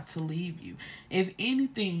him not to leave you? If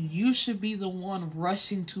anything, you should be the one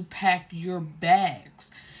rushing to pack your bags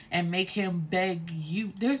and make him beg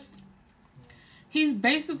you. He's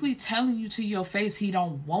basically telling you to your face he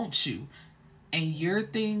don't want you. And your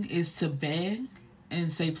thing is to beg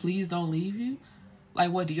and say, please don't leave you?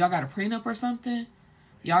 Like, what, do y'all got a prenup or something?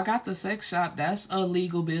 Y'all got the sex shop. That's a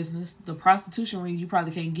legal business. The prostitution ring, you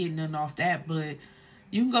probably can't get nothing off that, but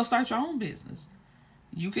you can go start your own business.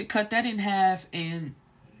 You could cut that in half, and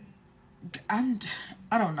I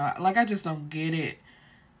don't know. Like, I just don't get it.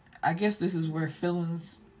 I guess this is where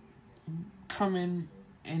feelings come in,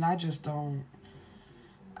 and I just don't.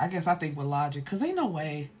 I guess I think with logic, because ain't no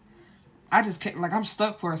way. I just can't, like, I'm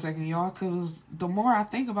stuck for a second, y'all, because the more I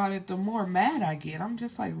think about it, the more mad I get. I'm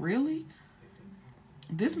just like, really?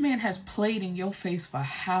 This man has played in your face for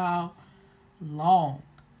how long?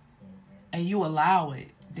 And you allow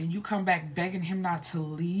it. Then you come back begging him not to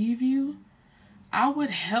leave you? I would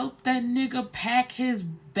help that nigga pack his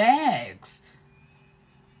bags.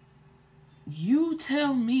 You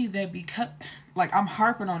tell me that because, like, I'm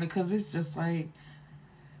harping on it because it's just like,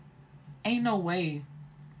 ain't no way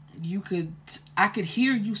I could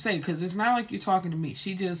hear you say, because it's not like you're talking to me.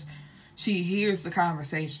 She hears the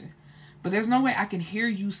conversation. But there's no way I can hear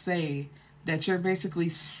you say that you're basically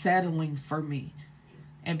settling for me.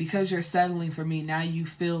 And because you're settling for me, now you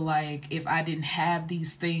feel like if I didn't have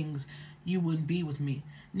these things, you wouldn't be with me.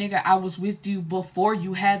 Nigga, I was with you before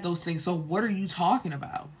you had those things. So what are you talking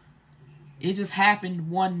about? It just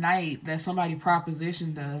happened one night that somebody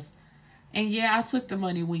propositioned us. And yeah, I took the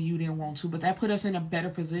money when you didn't want to, but that put us in a better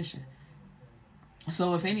position.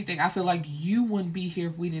 So if anything, I feel like you wouldn't be here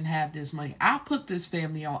if we didn't have this money. I put this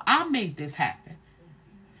family on. I made this happen.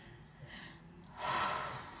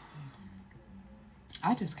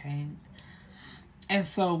 I just can't. And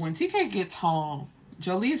so when TK gets home,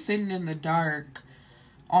 Jholee is sitting in the dark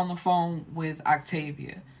on the phone with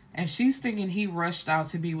Octavia. And she's thinking he rushed out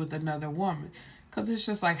to be with another woman. Because it's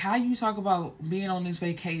just like, how you talk about being on this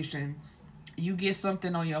vacation, you get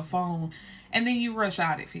something on your phone, and then you rush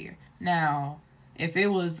out of here. Now, if it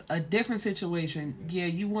was a different situation, yeah,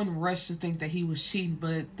 you wouldn't rush to think that he was cheating,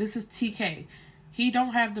 but this is TK. He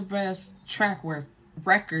don't have the best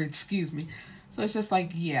record. So it's just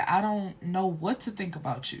like, yeah, I don't know what to think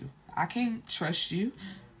about you. I can't trust you.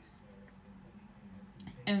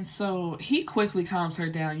 And so he quickly calms her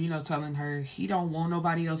down, telling her he don't want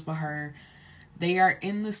nobody else but her. They are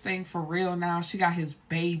in this thing for real now. She got his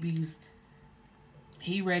babies.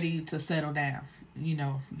 He ready to settle down,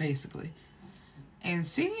 basically. And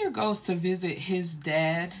Senior goes to visit his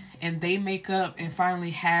dad, and they make up and finally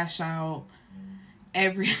hash out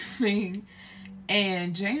everything.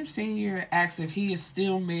 And James Senior asks if he is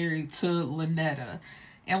still married to Lynetta.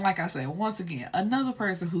 And like I said, once again, another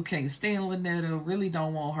person who can't stand Lynetta, really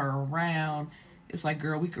don't want her around. It's like,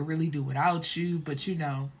 girl, we could really do without you, but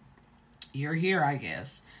you're here, I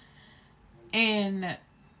guess. And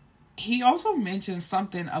he also mentioned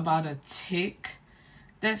something about a tick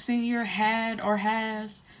that Senior had or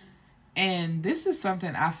has. And this is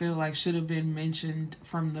something I feel like should have been mentioned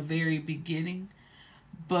from the very beginning.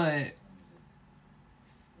 But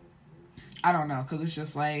I don't know, because it's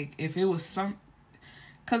just like, if it was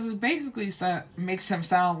because it basically makes him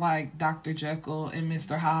sound like Dr. Jekyll and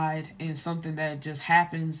Mr. Hyde, and something that just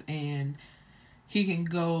happens and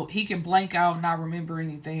he can blank out, not remember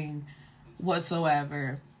anything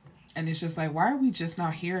whatsoever. And it's just like, why are we just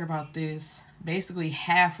not hearing about this basically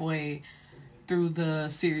halfway through the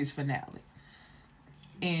series finale?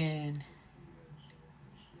 And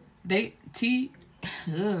TK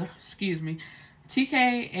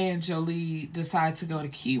and Jholee decide to go to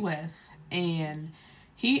Key West, and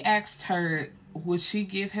he asked her, would she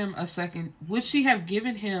have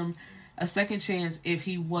given him a second chance if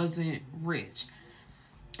he wasn't rich?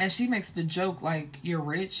 And she makes the joke like, you're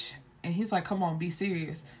rich? And he's like, come on, be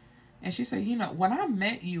serious. And she said, when I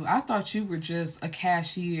met you, I thought you were just a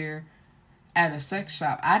cashier at a sex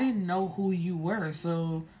shop. I didn't know who you were.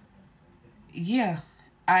 So, yeah,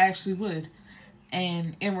 I actually would.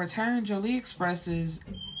 And in return, Jholee expresses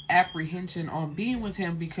apprehension on being with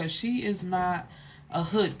him because she is not a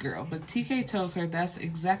hood girl. But TK tells her that's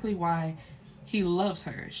exactly why he loves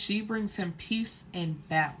her. She brings him peace and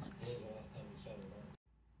balance.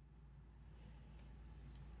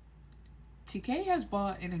 TK has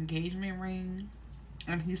bought an engagement ring,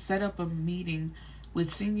 and he set up a meeting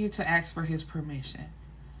with Senior to ask for his permission.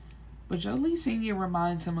 But Jholee Senior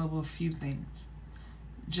reminds him of a few things.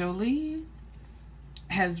 Jholee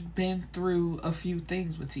has been through a few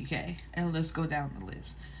things with TK, and let's go down the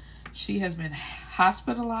list. She has been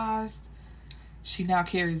hospitalized. She now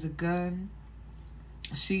carries a gun.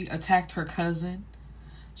 She attacked her cousin.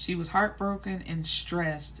 She was heartbroken and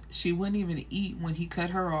stressed. She wouldn't even eat when he cut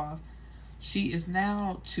her off. She is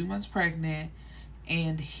now 2 months pregnant,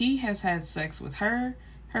 and he has had sex with her,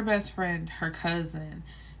 her best friend, her cousin,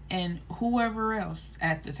 and whoever else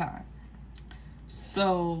at the time.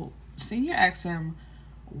 So Senior asks him,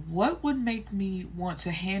 what would make me want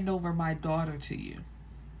to hand over my daughter to you?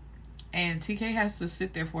 And TK has to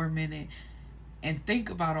sit there for a minute and think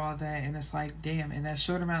about all that, and it's like, damn, in that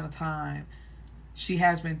short amount of time, she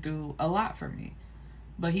has been through a lot for me.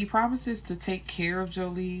 But he promises to take care of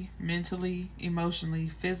Jholee mentally, emotionally,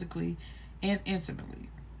 physically, and intimately.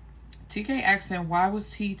 TK asks him why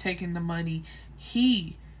was he taking the money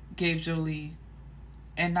he gave Jholee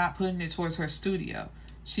and not putting it towards her studio.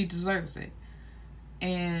 She deserves it.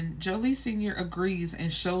 And Jholee Senior agrees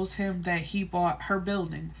and shows him that he bought her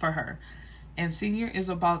building for her. And Senior is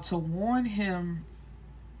about to warn him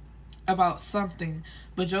about something,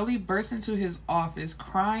 but Jholee bursts into his office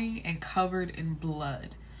crying and covered in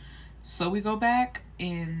blood. So we go back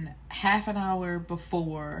in half an hour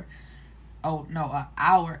before, an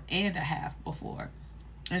hour and a half before.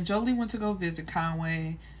 And Jholee went to go visit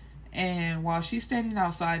Conway, and while she's standing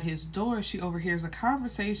outside his door, she overhears a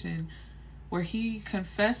conversation where he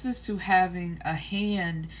confesses to having a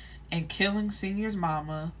hand in killing Senior's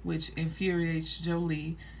mama, which infuriates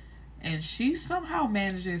Jholee. And she somehow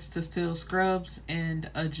manages to steal scrubs and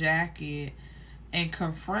a jacket and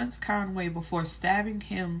confronts Conway before stabbing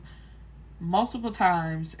him multiple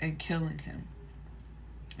times and killing him.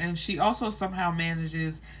 And she also somehow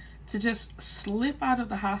manages to just slip out of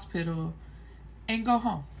the hospital and go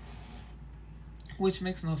home. Which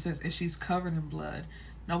makes no sense. If she's covered in blood,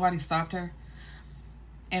 nobody stopped her.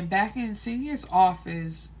 And back in Senior's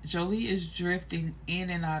office, Jholee is drifting in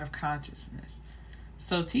and out of consciousness.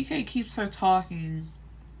 So TK keeps her talking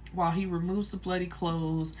while he removes the bloody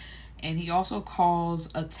clothes, and he also calls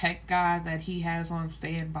a tech guy that he has on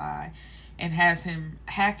standby and has him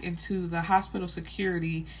hack into the hospital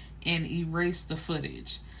security and erase the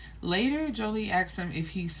footage. Later, Jholee asks him if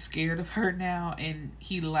he's scared of her now, and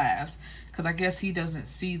he laughs because I guess he doesn't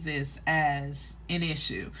see this as an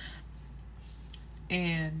issue.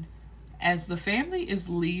 And as the family is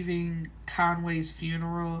leaving Conway's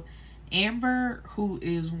funeral, Amber, who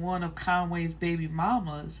is one of Conway's baby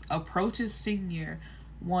mamas, approaches Senior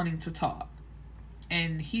wanting to talk.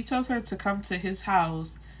 And he tells her to come to his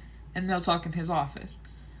house and they'll talk in his office.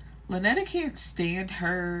 Lynetta can't stand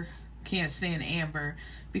Amber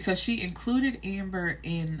because she included Amber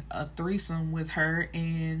in a threesome with her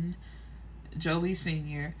and Jholee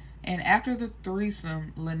Senior. And after the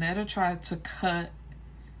threesome, Amber tried to cut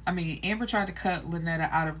Lynetta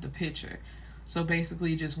out of the picture. So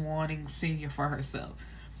basically just wanting Senior for herself.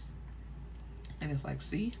 And it's like,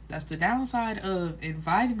 see, that's the downside of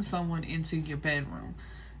inviting someone into your bedroom.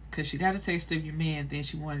 Because she got a taste of your man, then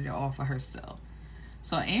she wanted it all for herself.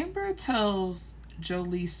 So Amber tells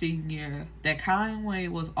Jholee Senior that Conway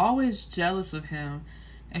was always jealous of him,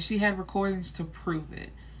 and she had recordings to prove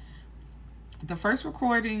it. The first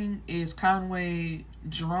recording is Conway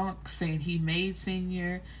drunk saying he made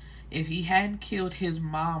Senior. If he hadn't killed his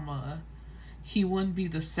mama, he wouldn't be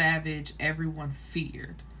the savage everyone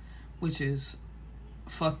feared, which is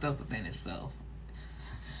fucked up within itself.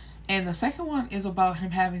 And the second one is about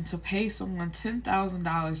him having to pay someone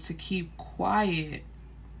 $10,000 to keep quiet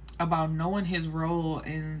about knowing his role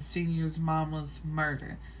in Senior's mama's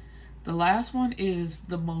murder. The last one is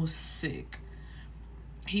the most sick.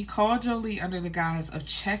 He called Jholee under the guise of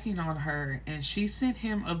checking on her, and she sent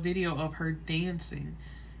him a video of her dancing,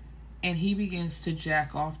 and he begins to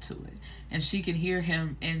jack off to it, and she can hear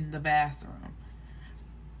him in the bathroom.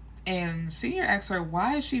 And Senior asks her,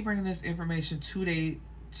 why is she bringing this information 2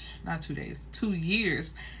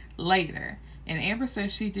 years later? And Amber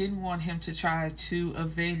says she didn't want him to try to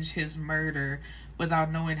avenge his murder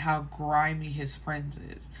without knowing how grimy his friends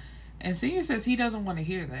is. And Senior says he doesn't want to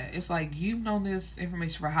hear that. It's like, you've known this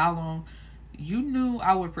information for how long? You knew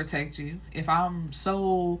I would protect you. If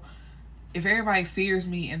everybody fears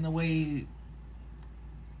me in the way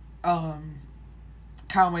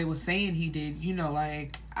Conway was saying he did,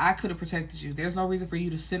 like, I could have protected you. There's no reason for you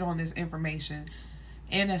to sit on this information.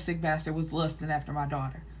 And that sick bastard was lusting after my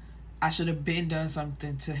daughter. I should have been done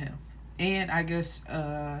something to him. And I guess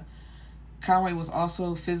Conway was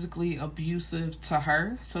also physically abusive to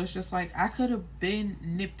her. So it's just like, I could have been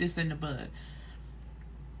nipped this in the bud.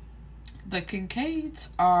 The Kincaids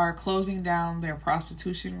are closing down their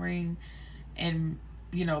prostitution ring and,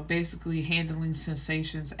 basically handling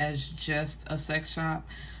Sensations as just a sex shop.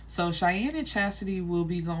 So Cheyenne and Chastity will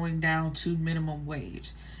be going down to minimum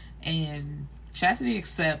wage. And Chastity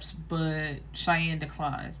accepts, but Cheyenne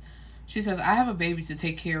declines. She says, I have a baby to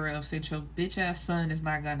take care of since your bitch ass son is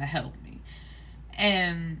not gonna help me.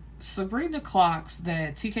 And Sabrina clocks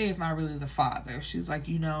that TK is not really the father. She's like,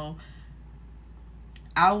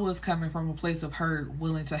 I was coming from a place of hurt,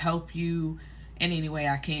 willing to help you in any way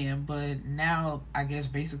I can, but now I guess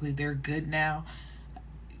basically they're good now.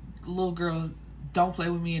 Little girls, don't play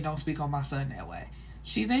with me and don't speak on my son that way.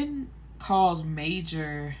 She then calls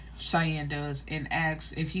Major, Cheyenne does, and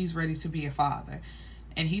asks if he's ready to be a father.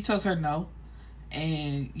 And he tells her no.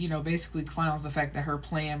 And, basically clowns the fact that her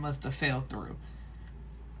plan must have failed through.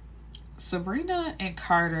 Sabrina and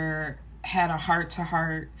Carter had a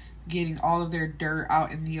heart-to-heart getting all of their dirt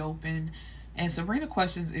out in the open. And Sabrina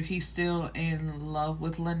questions if he's still in love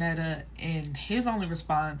with Lynetta. And his only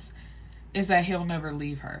response is that he'll never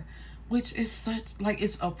leave her. Which is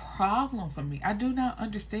it's a problem for me. I do not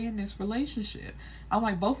understand this relationship. I'm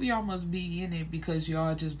like, both of y'all must be in it because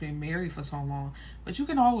y'all just been married for so long. But you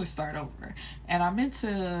can always start over. And I meant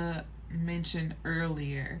to mention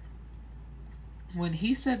earlier, when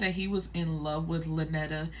he said that he was in love with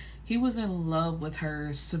Lynetta, he was in love with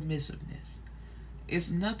her submissiveness. It's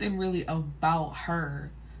nothing really about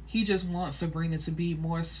her. He just wants Sabrina to be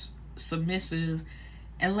more submissive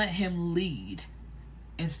and let him lead,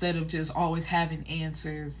 instead of just always having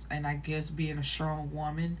answers and I guess being a strong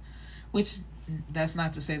woman. Which, that's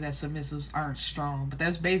not to say that submissives aren't strong, but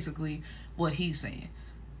that's basically what he's saying.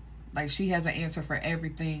 Like, she has an answer for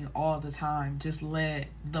everything all the time. Just let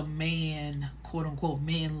the man, quote unquote,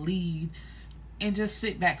 man lead and just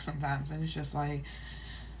sit back sometimes. And it's just like,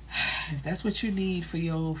 if that's what you need for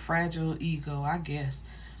your fragile ego, I guess.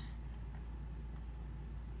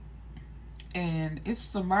 And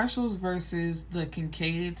it's the Marshalls versus the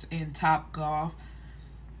Kincaids in Top Golf,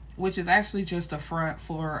 which is actually just a front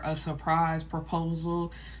for a surprise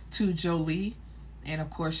proposal to Jholee. And of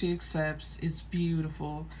course she accepts. It's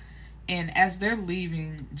beautiful. And as they're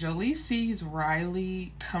leaving, Jholee sees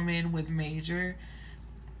Riley come in with Major.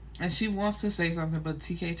 And she wants to say something, but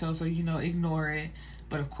TK tells her, ignore it.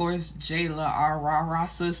 But of course, Jayla, our rah-rah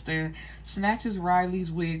sister, snatches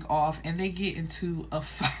Riley's wig off and they get into a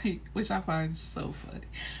fight, which I find so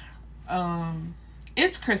funny.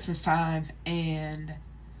 It's Christmas time and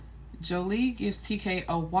Jholee gives TK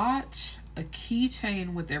a watch, a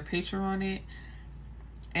keychain with their picture on it,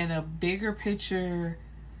 and a bigger picture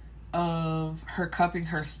of her cupping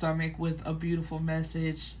her stomach with a beautiful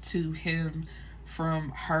message to him from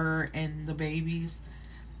her and the babies.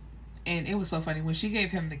 And it was so funny. When she gave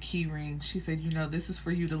him the key ring, she said, this is for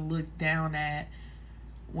you to look down at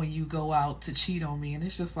when you go out to cheat on me. And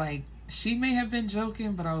it's just like, she may have been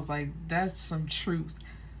joking, but I was like, that's some truth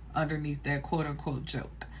underneath that quote-unquote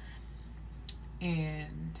joke.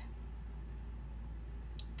 And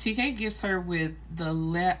TK gifts her with the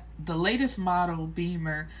latest model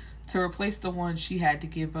Beamer to replace the one she had to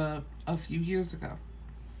give up a few years ago.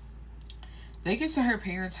 They get to her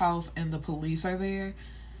parents' house and the police are there,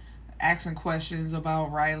 asking questions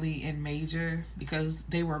about Riley and Major because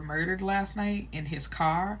they were murdered last night in his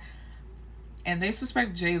car. And they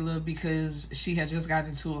suspect Jayla because she had just got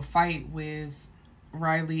into a fight with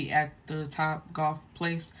Riley at the Top Golf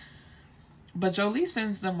place. But Jholee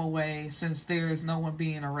sends them away since there is no one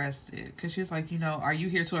being arrested. Because she's like, are you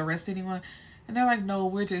here to arrest anyone? And they're like, no,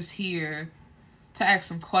 we're just here to ask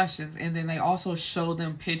some questions. And then they also show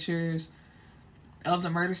them pictures of the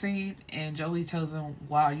murder scene. And Jholee tells them,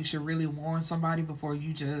 wow, you should really warn somebody before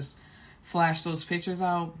you just flash those pictures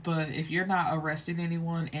out. But if you're not arresting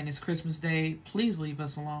anyone and it's Christmas Day, please leave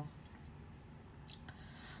us alone.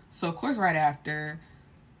 So, of course, right after,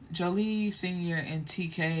 Jholee Sr. and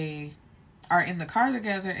TK are in the car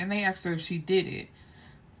together, and they asked her if she did it.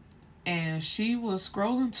 And she was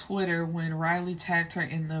scrolling Twitter when Riley tagged her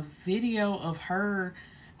in the video of her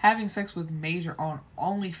having sex with Major on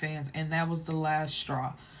OnlyFans, and that was the last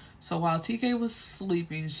straw. So while TK was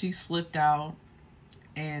sleeping, she slipped out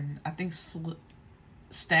and I think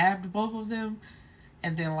stabbed both of them,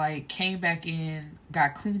 and then came back in,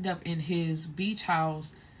 got cleaned up in his beach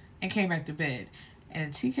house, and came back to bed.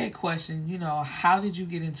 And TK questioned, how did you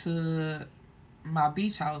get into my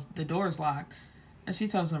beach house? The door's locked. And she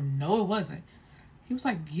tells him, no, it wasn't. He was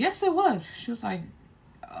like, yes, it was. She was like,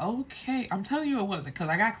 okay, I'm telling you it wasn't, because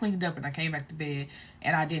I got cleaned up and I came back to bed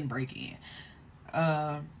and I didn't break in.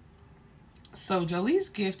 So Jholee's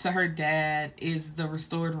gift to her dad is the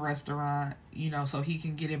restored restaurant, so he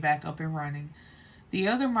can get it back up and running. The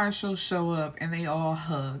other marshals show up and they all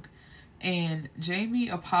hug. And Jamie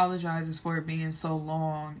apologizes for it being so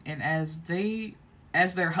long. And as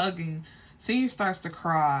they're hugging, Senior starts to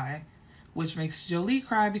cry, which makes Jholee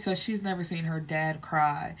cry because she's never seen her dad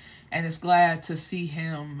cry and is glad to see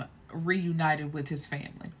him reunited with his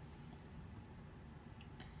family.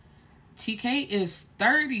 TK is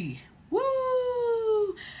 30.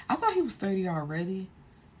 Woo! I thought he was 30 already.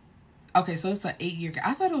 Okay, so it's an 8-year gap.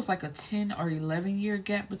 I thought it was like a 10 or 11-year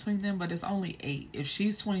gap between them, but it's only 8. If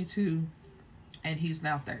she's 22 and he's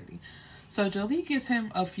now 30. So Jholee gives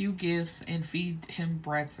him a few gifts and feeds him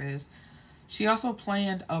breakfast. She also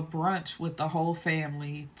planned a brunch with the whole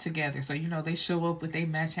family together. So, they show up with their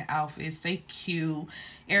matching outfits. They cute.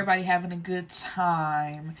 Everybody having a good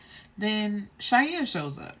time. Then Cheyenne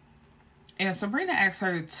shows up. And Sabrina asks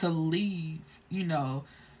her to leave,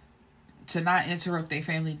 to not interrupt their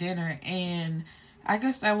family dinner. And I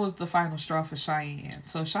guess that was the final straw for Cheyenne.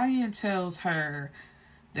 So Cheyenne tells her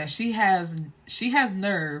that she has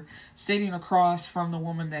nerve sitting across from the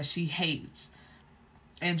woman that she hates.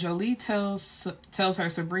 And Jholee tells her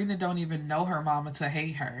Sabrina don't even know her mama to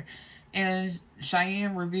hate her. And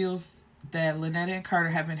Cheyenne reveals that Lynetta and Carter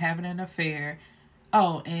have been having an affair.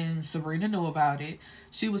 Oh, and Sabrina knew about it.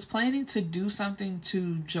 She was planning to do something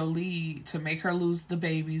to Jholee to make her lose the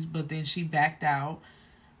babies, but then she backed out.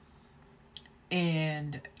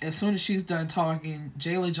 And as soon as she's done talking,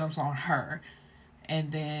 Jayla jumps on her.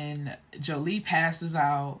 And then Jholee passes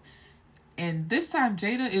out. And this time,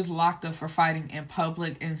 Jada is locked up for fighting in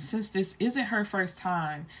public. And since this isn't her first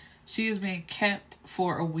time, she is being kept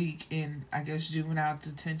for a week in, I guess, juvenile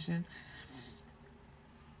detention.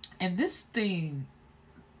 And this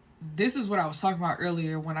is what I was talking about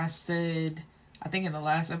earlier when I said, I think in the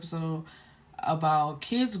last episode, about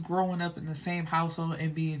kids growing up in the same household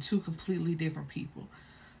and being two completely different people.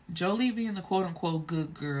 Jholee being the quote-unquote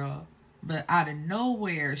good girl, but out of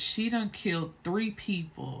nowhere, she done killed 3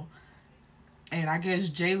 people. And I guess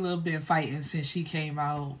Jayla been fighting since she came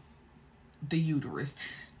out the uterus.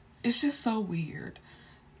 It's just so weird.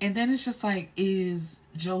 And then it's just like, is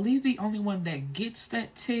Jholee the only one that gets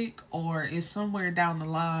that tick? Or is somewhere down the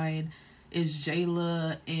line, is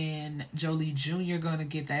Jayla and Jholee Jr. going to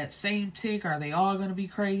get that same tick? Are they all going to be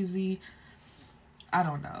crazy? I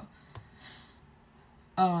don't know.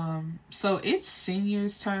 So it's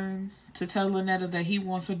Senior's turn to tell Lynetta that he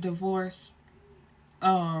wants a divorce.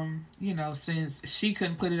 Since she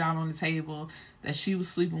couldn't put it out on the table that she was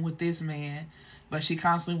sleeping with this man, but she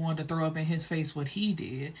constantly wanted to throw up in his face what he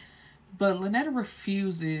did. But Lynetta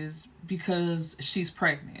refuses because she's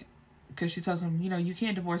pregnant. Because she tells him, you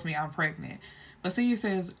can't divorce me, I'm pregnant. But Senior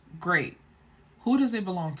says, great. Who does it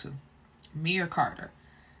belong to? Me or Carter?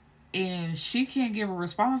 And she can't give a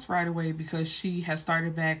response right away because she has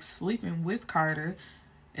started back sleeping with Carter.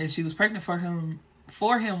 And she was pregnant for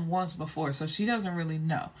him once before, so she doesn't really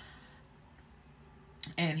know.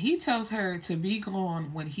 And he tells her to be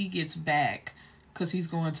gone when he gets back because he's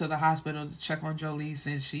going to the hospital to check on Jholee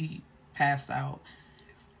since she passed out.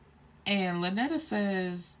 And Lynetta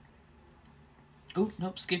says,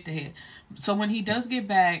 skipped ahead. So when he does get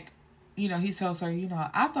back, he tells her,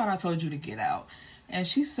 I thought I told you to get out. And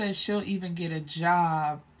she says she'll even get a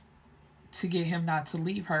job to get him not to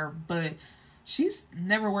leave her, but she's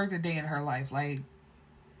never worked a day in her life.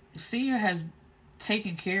 Senior has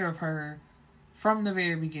taken care of her from the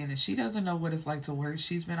very beginning. She doesn't know what it's like to work.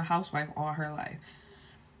 She's been a housewife all her life.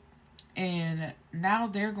 And now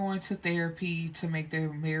they're going to therapy to make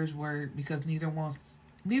their marriage work because neither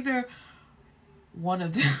one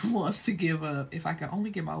of them wants to give up. If I can only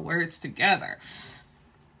get my words together.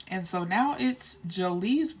 And so now it's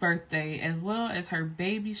Jholee's birthday as well as her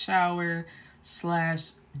baby shower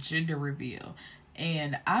 / gender reveal.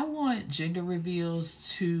 And I want gender reveals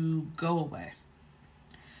to go away.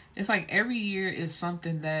 It's like every year is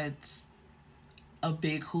something that's a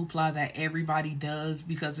big hoopla that everybody does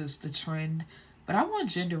because it's the trend. But I want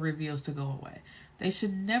gender reveals to go away. They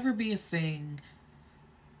should never be a thing.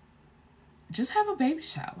 Just have a baby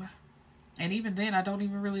shower. And even then, I don't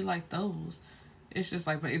even really like those. It's just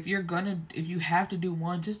like, but if you have to do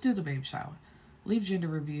one, just do the baby shower. Leave gender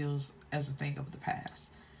reveals as a thing of the past.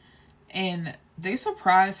 And they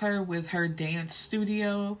surprise her with her dance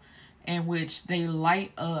studio in which they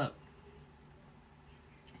light up,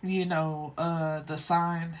 the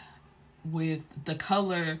sign with the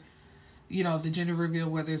color, the gender reveal,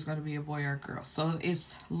 whether it's going to be a boy or a girl. So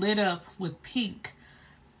it's lit up with pink.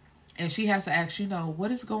 And she has to ask,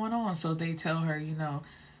 what is going on? So they tell her,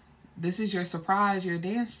 this is your surprise, your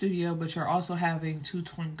dance studio, but you're also having 2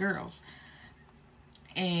 twin girls.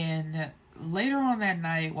 And later on that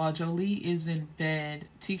night, while Jholee is in bed,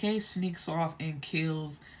 TK sneaks off and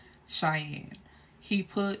kills Cheyenne.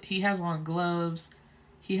 He has on gloves.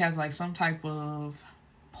 He has like some type of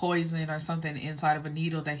poison or something inside of a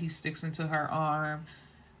needle that he sticks into her arm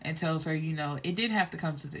and tells her, it didn't have to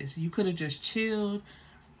come to this. You could have just chilled,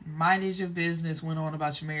 minded your business, went on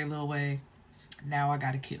about your merry little way. Now I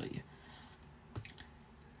gotta kill you.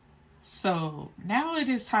 So now it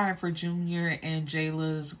is time for Junior and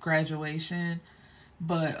Jayla's graduation.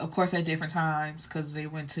 But of course at different times because they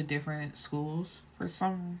went to different schools for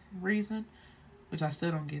some reason. Which I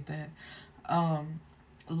still don't get that.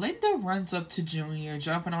 Linda runs up to Junior,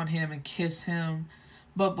 jumping on him and kiss him.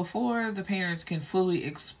 But before the parents can fully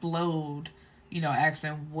explode,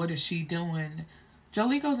 asking what is she doing,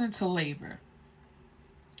 Jholee goes into labor.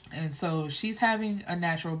 And so she's having a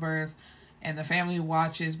natural birth, and the family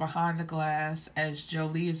watches behind the glass as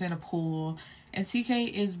Jholee is in a pool, and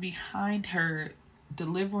TK is behind her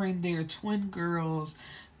delivering their twin girls,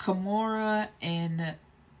 Kimora and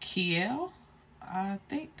Kiel. I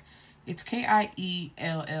think it's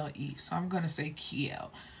Kielle, so I'm going to say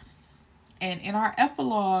Kiel. And in our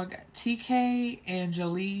epilogue, TK and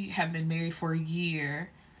Jholee have been married for a year,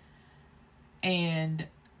 and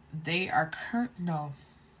they are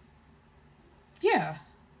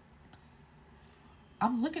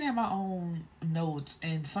I'm looking at my own notes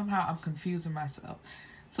and somehow I'm confusing myself.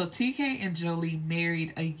 So TK and Jholee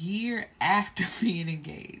married a year after being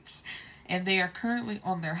engaged. And they are currently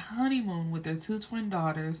on their honeymoon with their 2 twin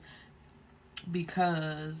daughters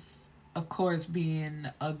because, of course, being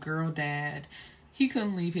a girl dad, he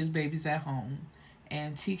couldn't leave his babies at home.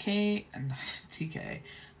 And Jesus,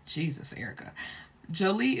 Erica.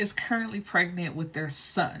 Jholee is currently pregnant with their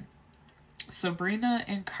son. Sabrina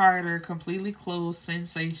and Carter completely closed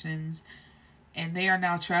sensations, and they are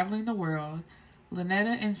now traveling the world.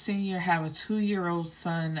 Lynetta and Senior have a 2-year-old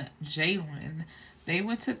son, Jalen. They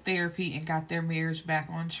went to therapy and got their marriage back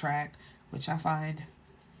on track, which I find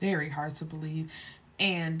very hard to believe.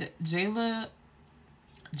 And Jayla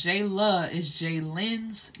is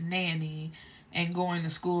Jalen's nanny and going to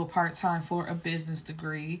school part-time for a business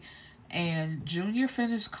degree. And Junior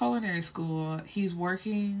finished culinary school. He's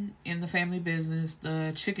working in the family business,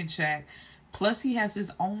 the Chicken Shack. Plus, he has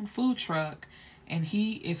his own food truck. And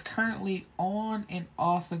he is currently on and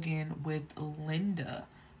off again with Linda.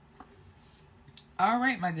 All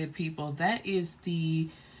right, my good people. That is the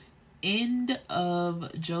end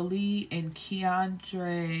of Jholee and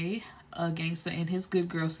Kiandre, Gangsta and his Good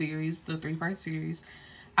Girl series, the 3-part series.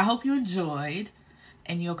 I hope you enjoyed.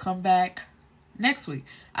 And you'll come back next week.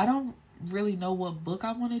 I don't really know what book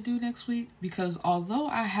I want to do next week because although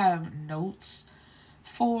I have notes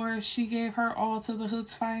for She Gave Her All to the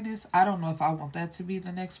Hood's Finest, I don't know if I want that to be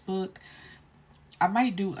the next book. I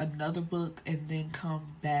might do another book and then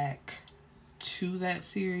come back to that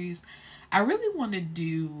series. I really want to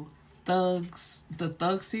do the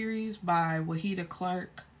Thug series by Wahida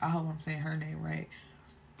Clark. I hope I'm saying her name right.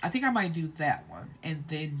 I think I might do that one and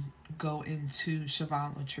then go into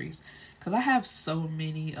Siobhan Latrice because I have so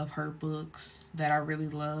many of her books that I really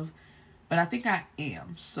love, but I think I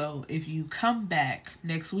am. So if you come back,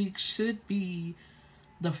 next week should be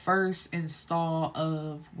the first install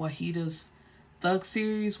of Wahida's Thug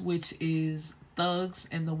series, which is Thugs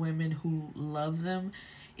and the Women Who Love Them.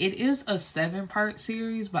 It is a 7-part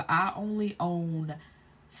series, but I only own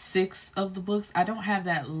 6 of the books. I don't have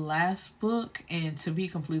that last book, and to be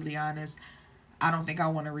completely honest, I don't think I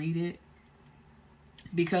want to read it.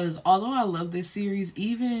 Because although I love this series,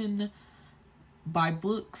 even by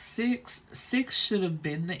book 6 should have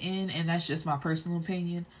been the end, and that's just my personal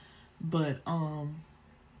opinion. But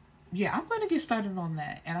yeah, I'm going to get started on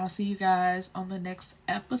that, and I'll see you guys on the next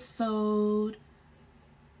episode.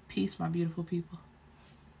 Peace, my beautiful people.